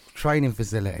 1 training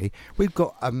facility, we've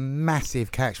got a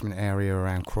massive catchment area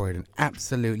around Croydon.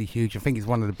 Absolutely huge. I think it's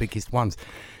one of the biggest ones.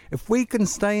 If we can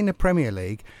stay in the Premier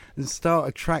League and start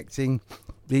attracting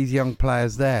these young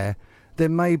players there,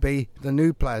 then maybe the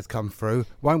new players come through,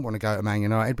 won't want to go to Man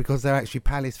United because they're actually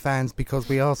Palace fans because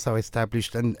we are so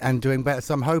established and doing better.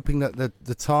 So I'm hoping that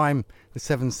the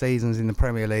 7 seasons in the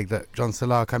Premier League that John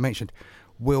Solarco mentioned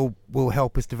will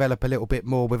help us develop a little bit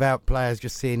more without players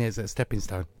just seeing it as a stepping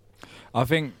stone. I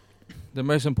think the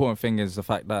most important thing is the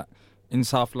fact that in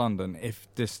South London, if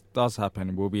this does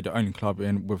happen, we'll be the only club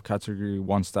with Category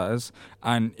 1 status.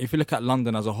 And if you look at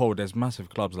London as a whole, there's massive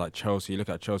clubs like Chelsea. You look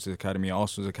at Chelsea's academy,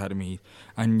 Arsenal's academy,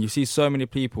 and you see so many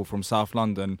people from South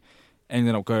London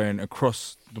ending up going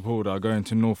across the border, going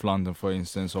to North London, for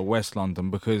instance, or West London,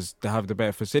 because they have the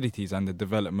better facilities and the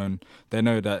development. They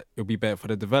know that it'll be better for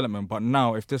the development. But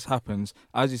now, if this happens,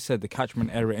 as you said, the catchment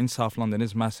area in South London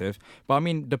is massive. But I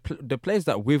mean, the players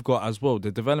that we've got as well,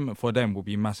 the development for them will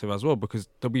be massive as well, because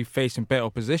they'll be facing better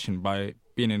opposition by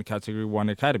being in Category 1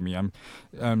 academy.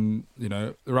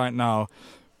 Right now,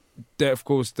 of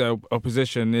course, the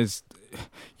opposition is,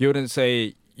 you wouldn't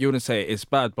say it's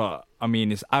bad, but I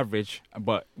mean it's average.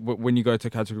 But when you go to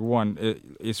Category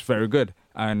 1, it's very good.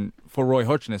 And for Roy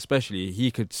Hodgson especially,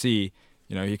 he could see,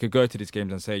 he could go to these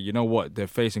games and say, you know what, they're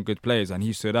facing good players, and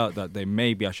he stood out that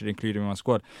I should include him in my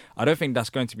squad. I don't think that's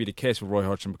going to be the case with Roy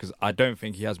Hodgson, because I don't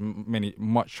think he has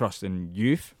much trust in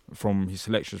youth from his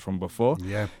selections from before.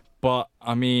 Yeah. But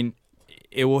I mean,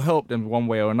 it will help them one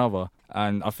way or another,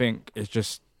 and I think it's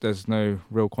just there's no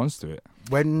real cons to it.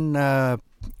 When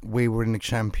we were in the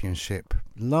Championship,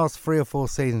 last 3 or 4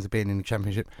 seasons of being in the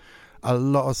Championship, a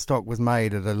lot of stock was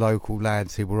made of the local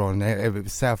lads who were on there. It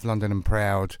was South London and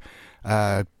proud.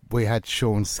 We had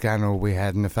Sean Scannell, we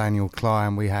had Nathaniel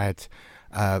Klein, we had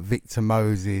Victor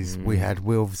Moses, we had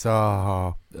Will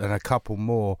Zaha, and a couple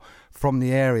more from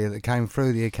the area that came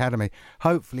through the academy.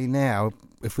 Hopefully now,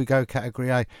 if we go Category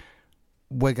A,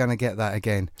 we're going to get that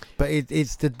again. But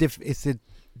it's the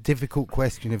difficult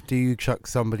question of, do you chuck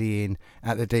somebody in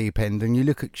at the deep end? And you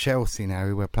look at Chelsea now,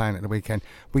 who we're playing at the weekend.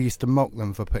 We used to mock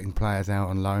them for putting players out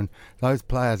on loan. Those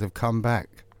players have come back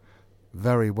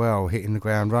very well, hitting the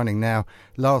ground running. Now,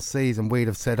 last season we'd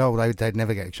have said, they'd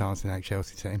never get a chance in that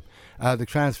Chelsea team. The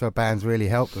transfer bans really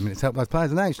helped them, and it's helped those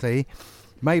players. And actually,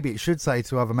 maybe it should say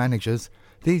to other managers,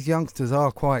 these youngsters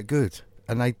are quite good,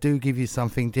 and they do give you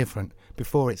something different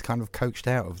before it's kind of coached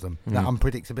out of them, that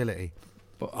unpredictability.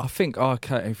 But I think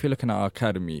if you're looking at our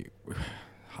academy,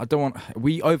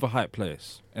 we overhype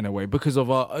players in a way because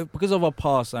of our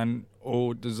past and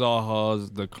all the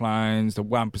Zahas, the Kleins, the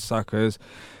Wan-Bissakas.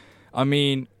 I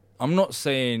mean, I'm not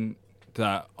saying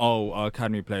that our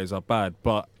academy players are bad,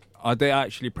 but are they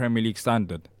actually Premier League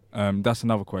standard? That's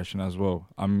another question as well.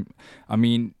 I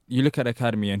mean, you look at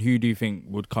academy, and who do you think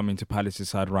would come into Palace's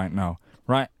side right now?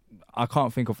 Right? I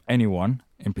can't think of anyone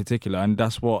in particular, and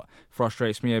that's what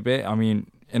frustrates me a bit. I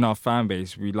mean, in our fan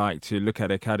base, we like to look at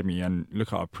the academy and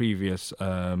look at our previous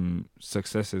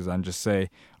successes and just say,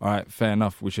 all right, fair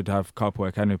enough, we should have a couple of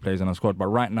academy players in our squad. But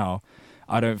right now,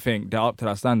 I don't think they're up to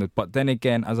that standard. But then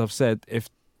again, as I've said, if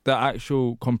the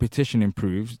actual competition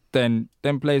improves, then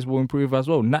players will improve as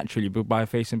well, naturally, but by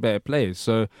facing better players.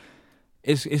 So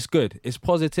it's good. It's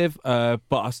positive, but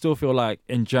I still feel like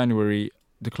in January,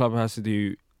 the club has to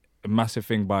do a massive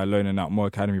thing by loaning out more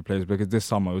academy players, because this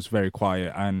summer was very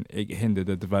quiet and it hindered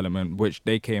the development, which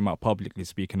they came out publicly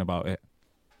speaking about it.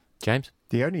 James?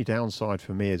 The only downside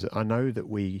for me is I know that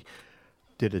we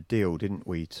did a deal, didn't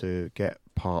we, to get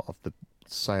part of the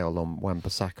sale on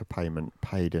Wan-Bissaka payment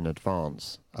paid in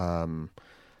advance. And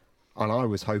I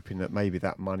was hoping that maybe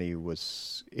that money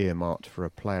was earmarked for a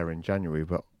player in January,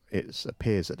 but it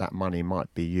appears that money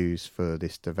might be used for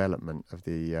this development of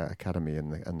the academy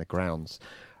and the grounds.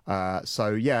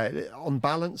 So yeah, on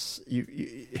balance,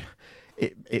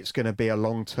 it's going to be a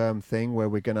long-term thing where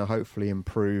we're going to hopefully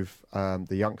improve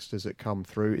the youngsters that come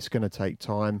through. It's going to take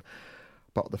time,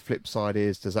 but the flip side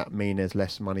is, does that mean there's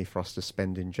less money for us to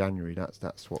spend in January?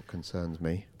 That's what concerns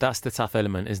me. That's the tough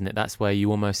element, isn't it? That's where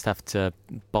you almost have to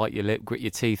bite your lip, grit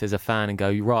your teeth as a fan and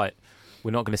go, right,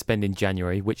 we're not going to spend in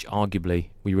January, which arguably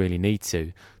we really need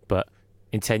to, but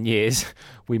in 10 years,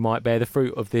 we might bear the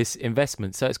fruit of this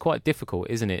investment. So it's quite difficult,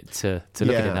 isn't it, to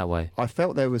look at it that way? I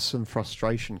felt there was some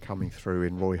frustration coming through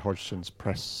in Roy Hodgson's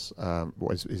press,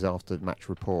 his after-match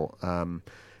report.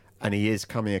 And he is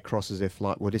coming across as if,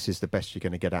 like, well, this is the best you're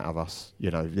going to get out of us.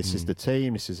 This is the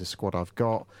team, this is the squad I've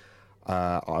got.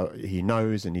 He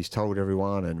knows and he's told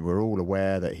everyone, and we're all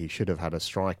aware that he should have had a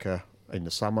striker in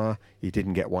the summer. He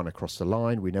didn't get one across the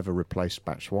line. We never replaced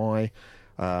Batshuayi,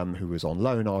 who was on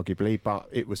loan arguably, but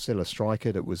it was still a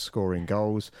striker that was scoring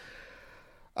goals.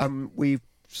 We've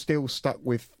still stuck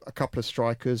with a couple of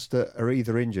strikers that are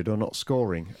either injured or not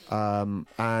scoring.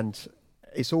 And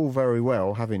it's all very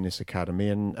well having this academy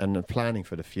and planning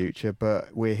for the future,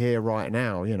 but we're here right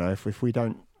now. You know, if we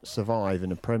don't survive in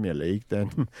the Premier League,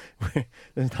 then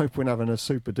there's no point having a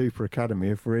super duper academy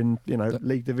if we're in,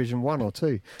 League Division 1 or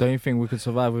 2. Don't you think we could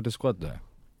survive with the squad though?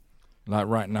 Like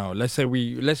right now, let's say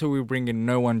we bring in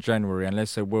no one January, and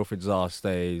let's say Wilfried Zaha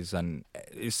stays, and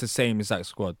it's the same exact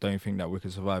squad. Don't you think that we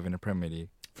could survive in the Premier League?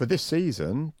 For this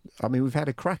season, I mean, we've had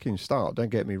a cracking start, don't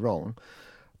get me wrong,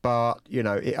 but,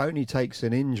 it only takes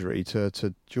an injury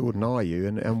to Jordan Ayew,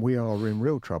 and we are in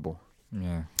real trouble.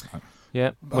 Yeah.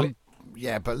 Yeah.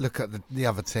 But look at the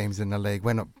other teams in the league.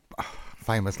 We're not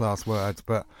famous last words,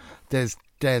 but there's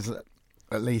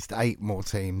at least 8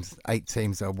 teams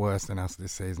that are worse than us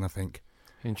this season, I think.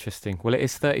 Interesting. Well, it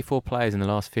is 34 players in the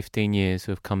last 15 years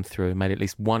who have come through and made at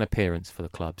least one appearance for the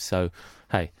club. So,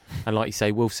 hey, and like you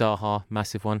say, Wilf Zaha,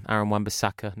 massive one. Aaron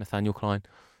Wan-Bissaka, Nathaniel Klein,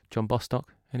 John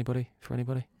Bostock. Anybody?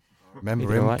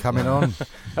 Remember him coming on.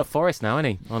 At Forest now,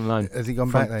 isn't he? On loan. Has he gone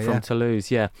back there? From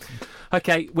Toulouse, yeah.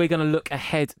 Okay, we're going to look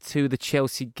ahead to the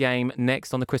Chelsea game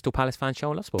next on the Crystal Palace Fan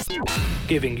Show on Love Sport.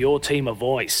 Giving your team a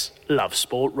voice. Love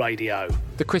Sport Radio.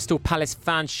 The Crystal Palace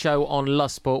Fan Show on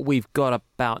Love Sport. We've got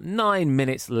about 9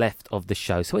 minutes left of the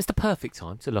show, so it's the perfect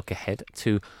time to look ahead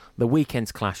to the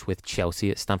weekend's clash with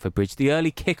Chelsea at Stamford Bridge. The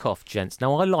early kick-off, gents.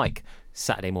 Now, I like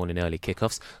Saturday morning early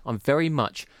kick-offs. I'm very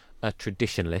much a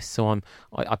traditionalist, so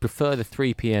I prefer the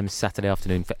 3 p.m. Saturday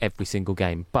afternoon for every single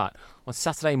game. But on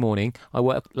Saturday morning, I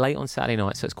work late on Saturday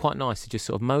night, so it's quite nice to just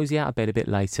sort of mosey out of bed a bit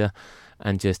later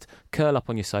and just curl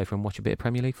up on your sofa and watch a bit of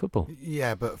Premier League football.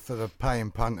 Yeah, but for the paying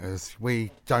punters,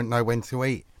 we don't know when to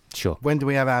eat. Sure. When do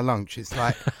we have our lunch? It's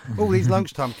like, these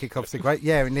lunchtime kickoffs are great.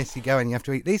 Yeah, unless you go and you have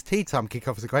to eat. These tea time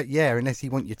kickoffs are great. Yeah, unless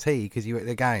you want your tea because you're at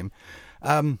the game.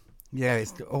 Yeah,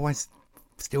 it's always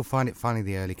still find it funny,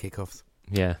 the early kickoffs.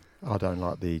 Yeah. I don't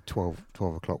like the 12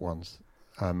 o'clock ones.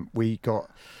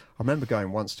 I remember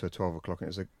going once to a 12 o'clock, and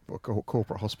it was a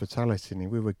corporate hospitality,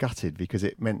 and we were gutted because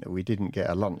it meant that we didn't get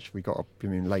a lunch. We got a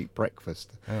late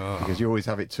breakfast because you always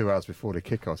have it 2 hours before the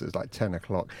kickoff. It's like 10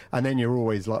 o'clock, and then you're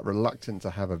always like reluctant to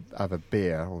have a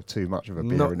beer or too much of a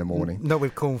beer in the morning. Not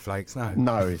with cornflakes, no.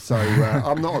 No, so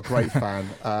I'm not a great fan.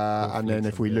 And then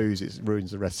if we lose, it ruins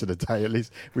the rest of the day. At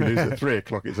least we lose at 3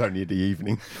 o'clock. It's only the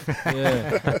evening.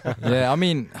 Yeah, yeah. I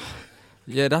mean,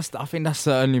 yeah. I think that's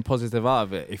the only positive out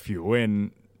of it. If you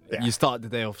win. Yeah. You start the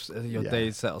day off, your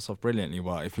day set us off brilliantly,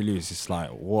 but if you lose, it's like,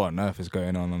 what on earth is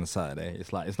going on a Saturday?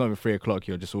 It's like, it's not even 3 o'clock,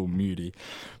 you're just all moody.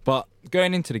 But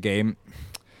going into the game,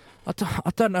 I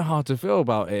don't know how to feel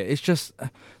about it. It's just,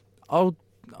 I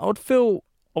would feel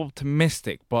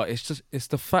optimistic, but it's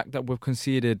the fact that we've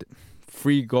conceded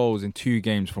 3 goals in 2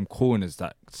 games from corners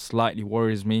that slightly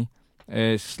worries me.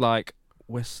 It's like,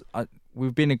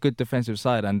 we've been a good defensive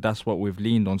side, and that's what we've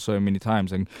leaned on so many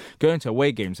times. And going to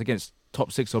away games against top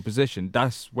 6 opposition,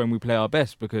 that's when we play our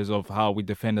best because of how we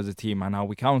defend as a team and how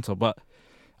we counter. But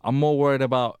I'm more worried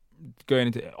about going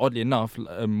into, oddly enough,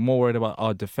 more worried about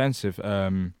our defensive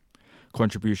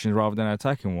contributions rather than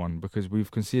attacking one, because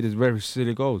we've conceded very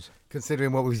silly goals.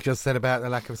 Considering what we've just said about the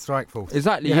lack of strike force.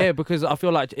 Exactly, yeah, because I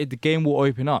feel like the game will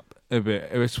open up a bit.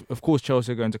 Of course,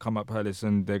 Chelsea are going to come up Palace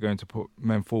and they're going to put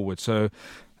men forward. So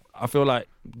I feel like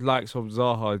likes of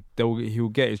Zaha, he'll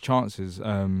get his chances,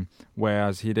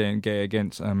 whereas he didn't get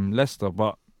against Leicester.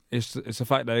 But it's the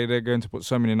fact that they're going to put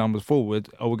so many numbers forward.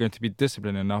 Are we going to be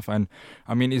disciplined enough? And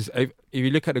I mean, if you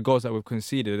look at the goals that we've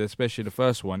conceded, especially the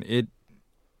first one, it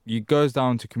goes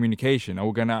down to communication. Are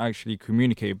we going to actually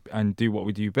communicate and do what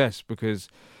we do best? Because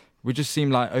we just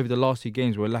seem like over the last 2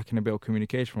 games we're lacking a bit of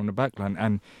communication from the backline,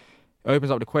 and it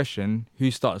opens up the question, who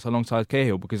starts alongside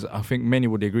Cahill? Because I think many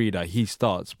would agree that he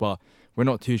starts, but we're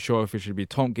not too sure if it should be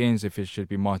Tompkins, if it should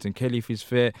be Martin Kelly if he's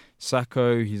fit,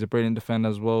 Sacco, he's a brilliant defender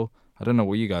as well. I don't know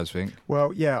what you guys think.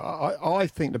 Well, yeah, I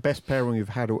think the best pairing we've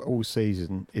had all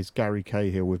season is Gary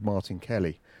Cahill with Martin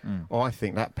Kelly. I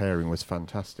think that pairing was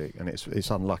fantastic, and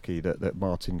it's unlucky that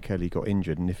Martin Kelly got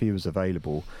injured, and if he was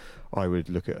available, I would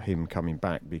look at him coming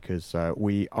back, because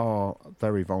we are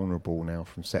very vulnerable now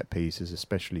from set pieces,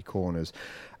 especially corners,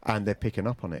 and they're picking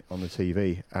up on it on the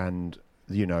TV. And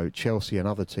Chelsea and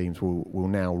other teams will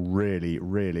now really,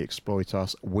 really exploit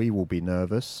us. We will be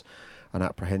nervous and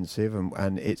apprehensive,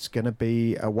 and it's going to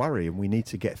be a worry, and we need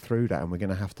to get through that, and we're going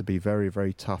to have to be very,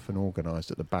 very tough and organised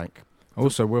at the back.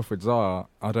 Also, Wilfried Zaha,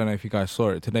 I don't know if you guys saw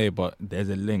it today, but there's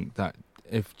a link that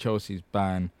if Chelsea's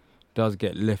ban does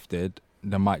get lifted,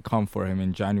 they might come for him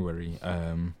in January.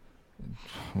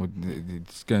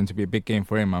 It's going to be a big game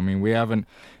for him. I mean, we haven't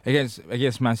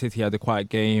against Man City, he had a quiet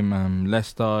game.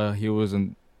 Leicester, he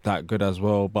wasn't that good as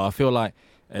well. But I feel like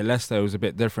at Leicester it was a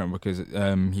bit different because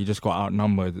he just got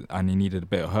outnumbered and he needed a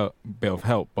bit of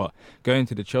help. But going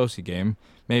to the Chelsea game,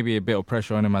 maybe a bit of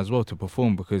pressure on him as well to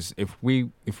perform, because if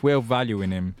we're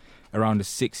valuing him around the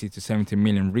 60 to 70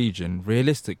 million region,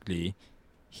 realistically,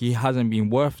 he hasn't been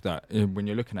worth that when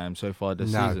you're looking at him so far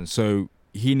this season. So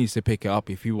he needs to pick it up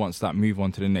if he wants that move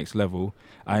on to the next level.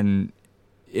 And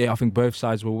I think both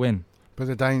sides will win. But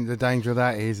the danger of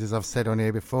that is, as I've said on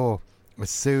here before, as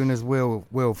soon as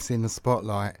Wilf's in the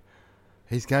spotlight,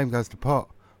 his game goes to pot.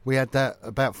 We had that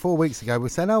about 4 weeks ago. We're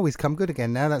saying, oh, he's come good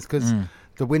again now. That's because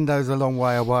the window's a long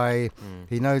way away.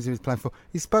 He knows he was playing for.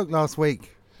 He spoke last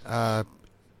week. I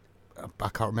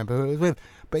can't remember who it was with,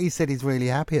 but he said he's really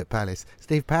happy at Palace.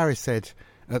 Steve Parrish said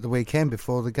at the weekend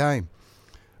before the game,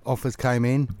 offers came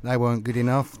in, they weren't good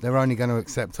enough. They're only going to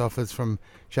accept offers from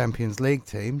Champions League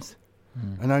teams,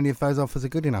 and only if those offers are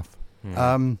good enough.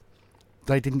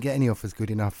 They didn't get any offers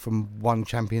good enough from one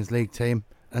Champions League team,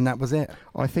 and that was it.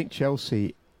 I think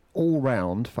Chelsea, all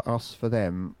round, for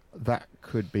them, that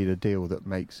could be the deal that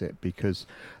makes it, because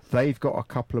they've got a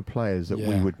couple of players that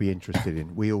we would be interested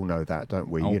in. We all know that, don't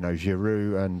we? You know,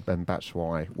 Giroud and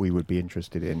Batshuayi, we would be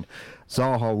interested in.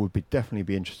 Zaha would definitely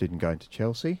be interested in going to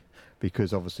Chelsea,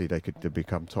 because obviously they could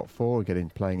become top four,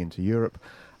 playing into Europe.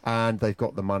 And they've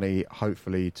got the money,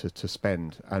 hopefully, to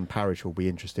spend. And Parrish will be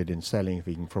interested in selling if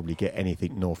he can probably get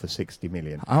anything north of 60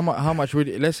 million. How much would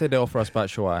let's say they offer us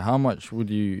Batshuayi? How much would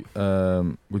you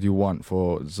want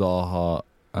for Zaha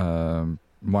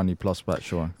money plus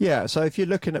Batshuayi? Yeah, so if you're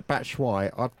looking at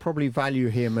Batshuayi, I'd probably value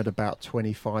him at about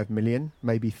 25 million,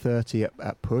 maybe 30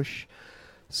 at push.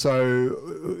 So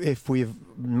if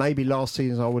maybe last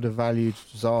season I would have valued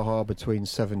Zaha between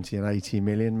 70 and 80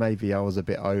 million. Maybe I was a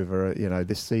bit over.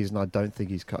 This season I don't think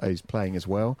he's playing as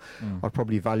well. I'd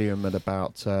probably value him at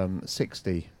about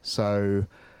 60. So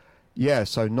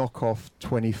so knock off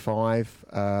 25.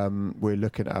 We're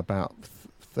looking at about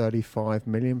 35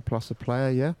 million plus a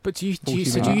player. But do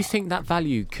you think that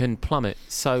value can plummet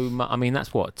so much? I mean,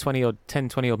 that's what 20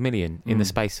 odd million in the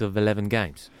space of 11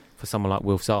 games for someone like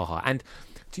Wilf Zaha. And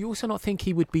do you also not think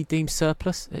he would be deemed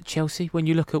surplus at Chelsea when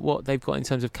you look at what they've got in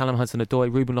terms of Callum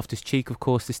Hudson-Odoi, Ruben Loftus-Cheek, of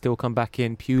course, to still come back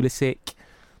in, Pulisic,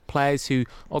 players who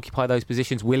occupy those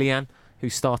positions, Willian,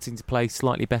 who's starting to play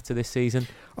slightly better this season?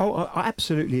 Oh, I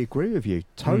absolutely agree with you,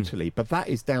 totally. But that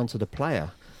is down to the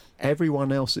player.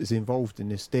 Everyone else is involved in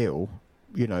this deal,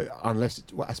 unless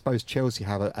I suppose Chelsea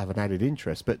have an added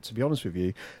interest. But to be honest with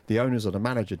you, the owners or the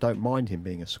manager don't mind him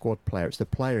being a squad player. It's the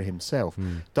player himself.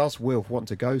 Does Wilf want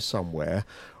to go somewhere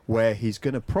where he's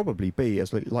going to probably be,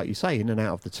 as like you say, in and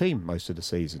out of the team most of the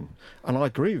season? And I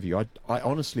agree with you. I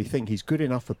honestly think he's good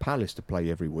enough for Palace to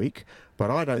play every week, but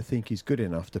I don't think he's good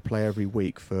enough to play every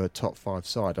week for a top 5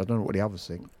 side. I don't know what the others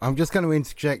think. I'm just going to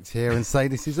interject here and say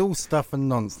this is all stuff and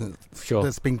nonsense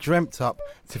that's been dreamt up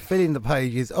to fill in the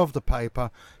pages of the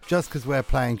paper just because we're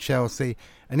playing Chelsea.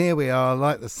 And here we are,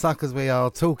 like the suckers we are,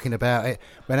 talking about it,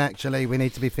 when actually we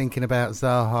need to be thinking about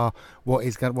Zaha,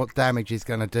 what damage he's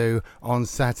going to do on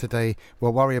Saturday.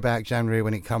 We'll worry about January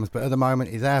when it comes, but at the moment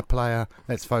he's our player.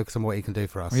 Let's focus on what he can do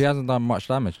for us. He hasn't done much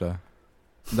damage though.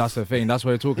 That's the thing. That's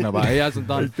what we're talking about. He hasn't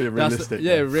done. He's being realistic.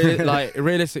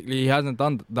 Realistically, he hasn't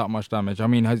done that much damage. I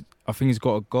mean, I think he's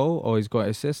got a goal or he's got an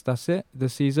assist. That's it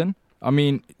this season. I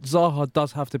mean, Zaha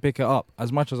does have to pick it up.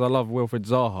 As much as I love Wilfried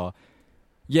Zaha,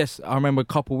 yes, I remember a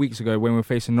couple of weeks ago when we were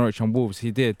facing Norwich and Wolves, he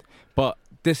did. But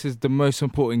this is the most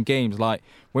important games. Like,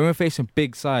 when we're facing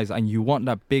big sides and you want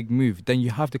that big move, then you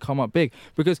have to come up big.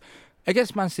 Because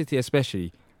against Man City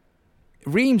especially,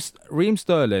 Raheem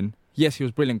Sterling, yes, he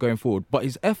was brilliant going forward, but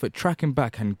his effort tracking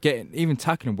back and even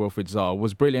tackling Wilfried Zaha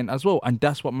was brilliant as well. And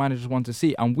that's what managers want to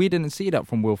see. And we didn't see that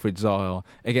from Wilfried Zaha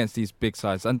against these big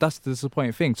sides. And that's the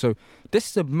disappointing thing. So this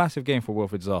is a massive game for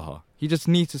Wilfried Zaha. He just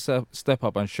needs to step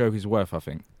up and show his worth, I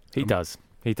think. He does.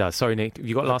 Sorry, Nick, have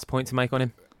you got a last point to make on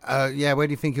him? Where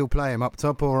do you think he'll play him? Up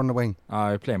top or on the wing?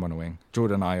 I play him on the wing.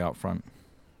 Jordan Ayew up front.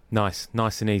 Nice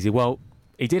and easy. Well,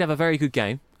 he did have a very good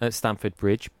game at Stamford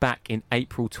Bridge back in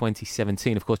April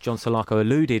 2017. Of course, John Solako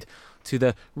alluded to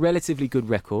the relatively good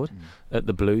record at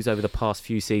the Blues over the past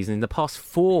few seasons. In the past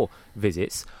 4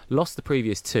 visits, lost the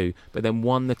previous 2, but then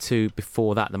won the 2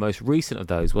 before that. The most recent of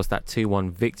those was that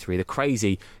 2-1 victory, the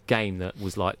crazy game that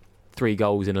was like 3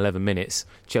 goals in 11 minutes.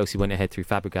 Chelsea went ahead through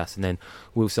Fabregas, and then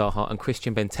Wilf Zaha and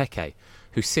Christian Benteke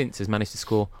who since has managed to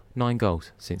score 9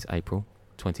 goals since April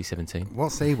 2017.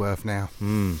 What's he worth now?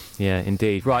 Yeah,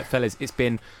 indeed. Right, fellas, it's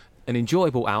been an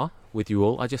enjoyable hour with you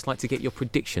all. I'd just like to get your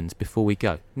predictions before we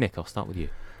go. Nick, I'll start with you.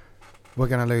 We're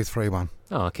going to lose 3-1.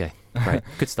 Oh, okay. Great.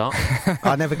 Good start.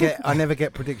 I never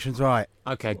get predictions right.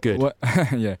 Okay, good.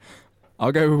 Yeah.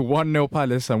 I'll go with 1-0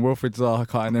 Palace and Wilfried Zaha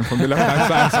cutting in from the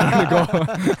left-hand side scoring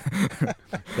a goal.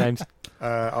 James?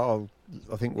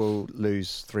 I think we'll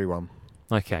lose 3-1.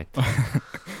 Okay.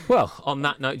 Well, on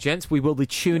that note, gents, we will be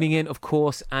tuning in, of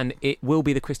course, and it will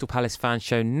be the Crystal Palace Fan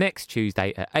Show next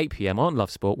Tuesday at 8 p.m. on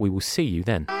Love Sport. We will see you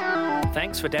then.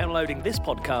 Thanks for downloading this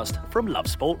podcast from Love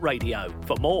Sport Radio.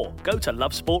 For more, go to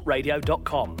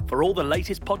lovesportradio.com for all the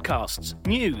latest podcasts,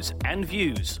 news and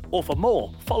views. Or for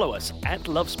more, follow us at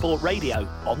Love Sport Radio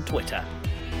on Twitter.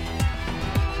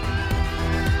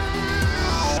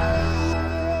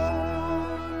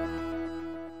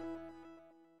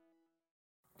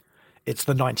 It's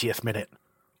the 90th minute.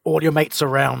 All your mates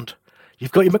around.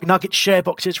 You've got your McNugget share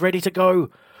boxes ready to go.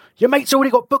 Your mate's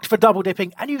already got booked for double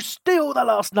dipping, and you steal the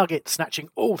last nugget, snatching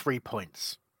all 3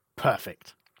 points.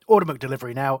 Perfect. Order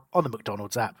McDelivery now on the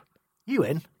McDonald's app. You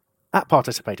in? At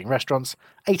participating restaurants,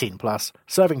 18 plus,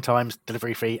 serving times,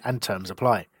 delivery fee, and terms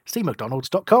apply. See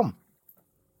mcdonalds.com.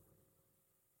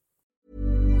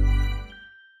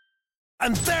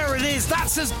 And there it is,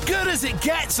 that's as good as it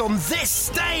gets on this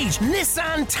stage.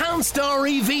 Nissan Townstar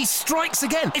EV strikes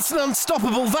again. It's an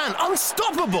unstoppable van,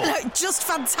 unstoppable. Just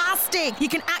fantastic. You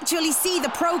can actually see the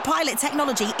ProPilot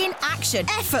technology in action.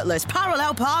 Effortless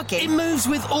parallel parking. It moves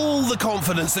with all the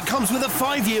confidence that comes with a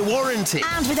 5-year warranty.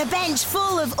 And with a bench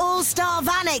full of all-star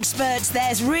van experts,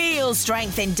 there's real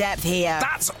strength in depth here.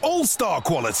 That's all-star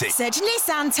quality. Search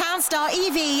Nissan Townstar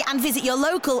EV and visit your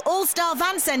local all-star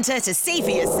van centre to see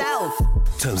for yourself.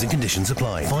 Terms and conditions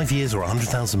apply. 5 years or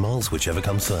 100,000 miles, whichever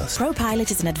comes first. ProPilot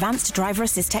is an advanced driver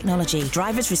assist technology.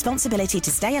 Driver's responsibility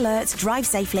to stay alert, drive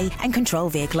safely, and control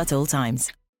vehicle at all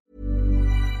times.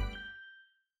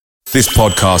 This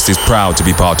podcast is proud to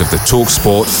be part of the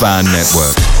TalkSport Fan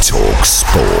Network.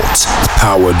 TalkSport.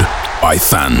 Powered by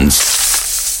fans.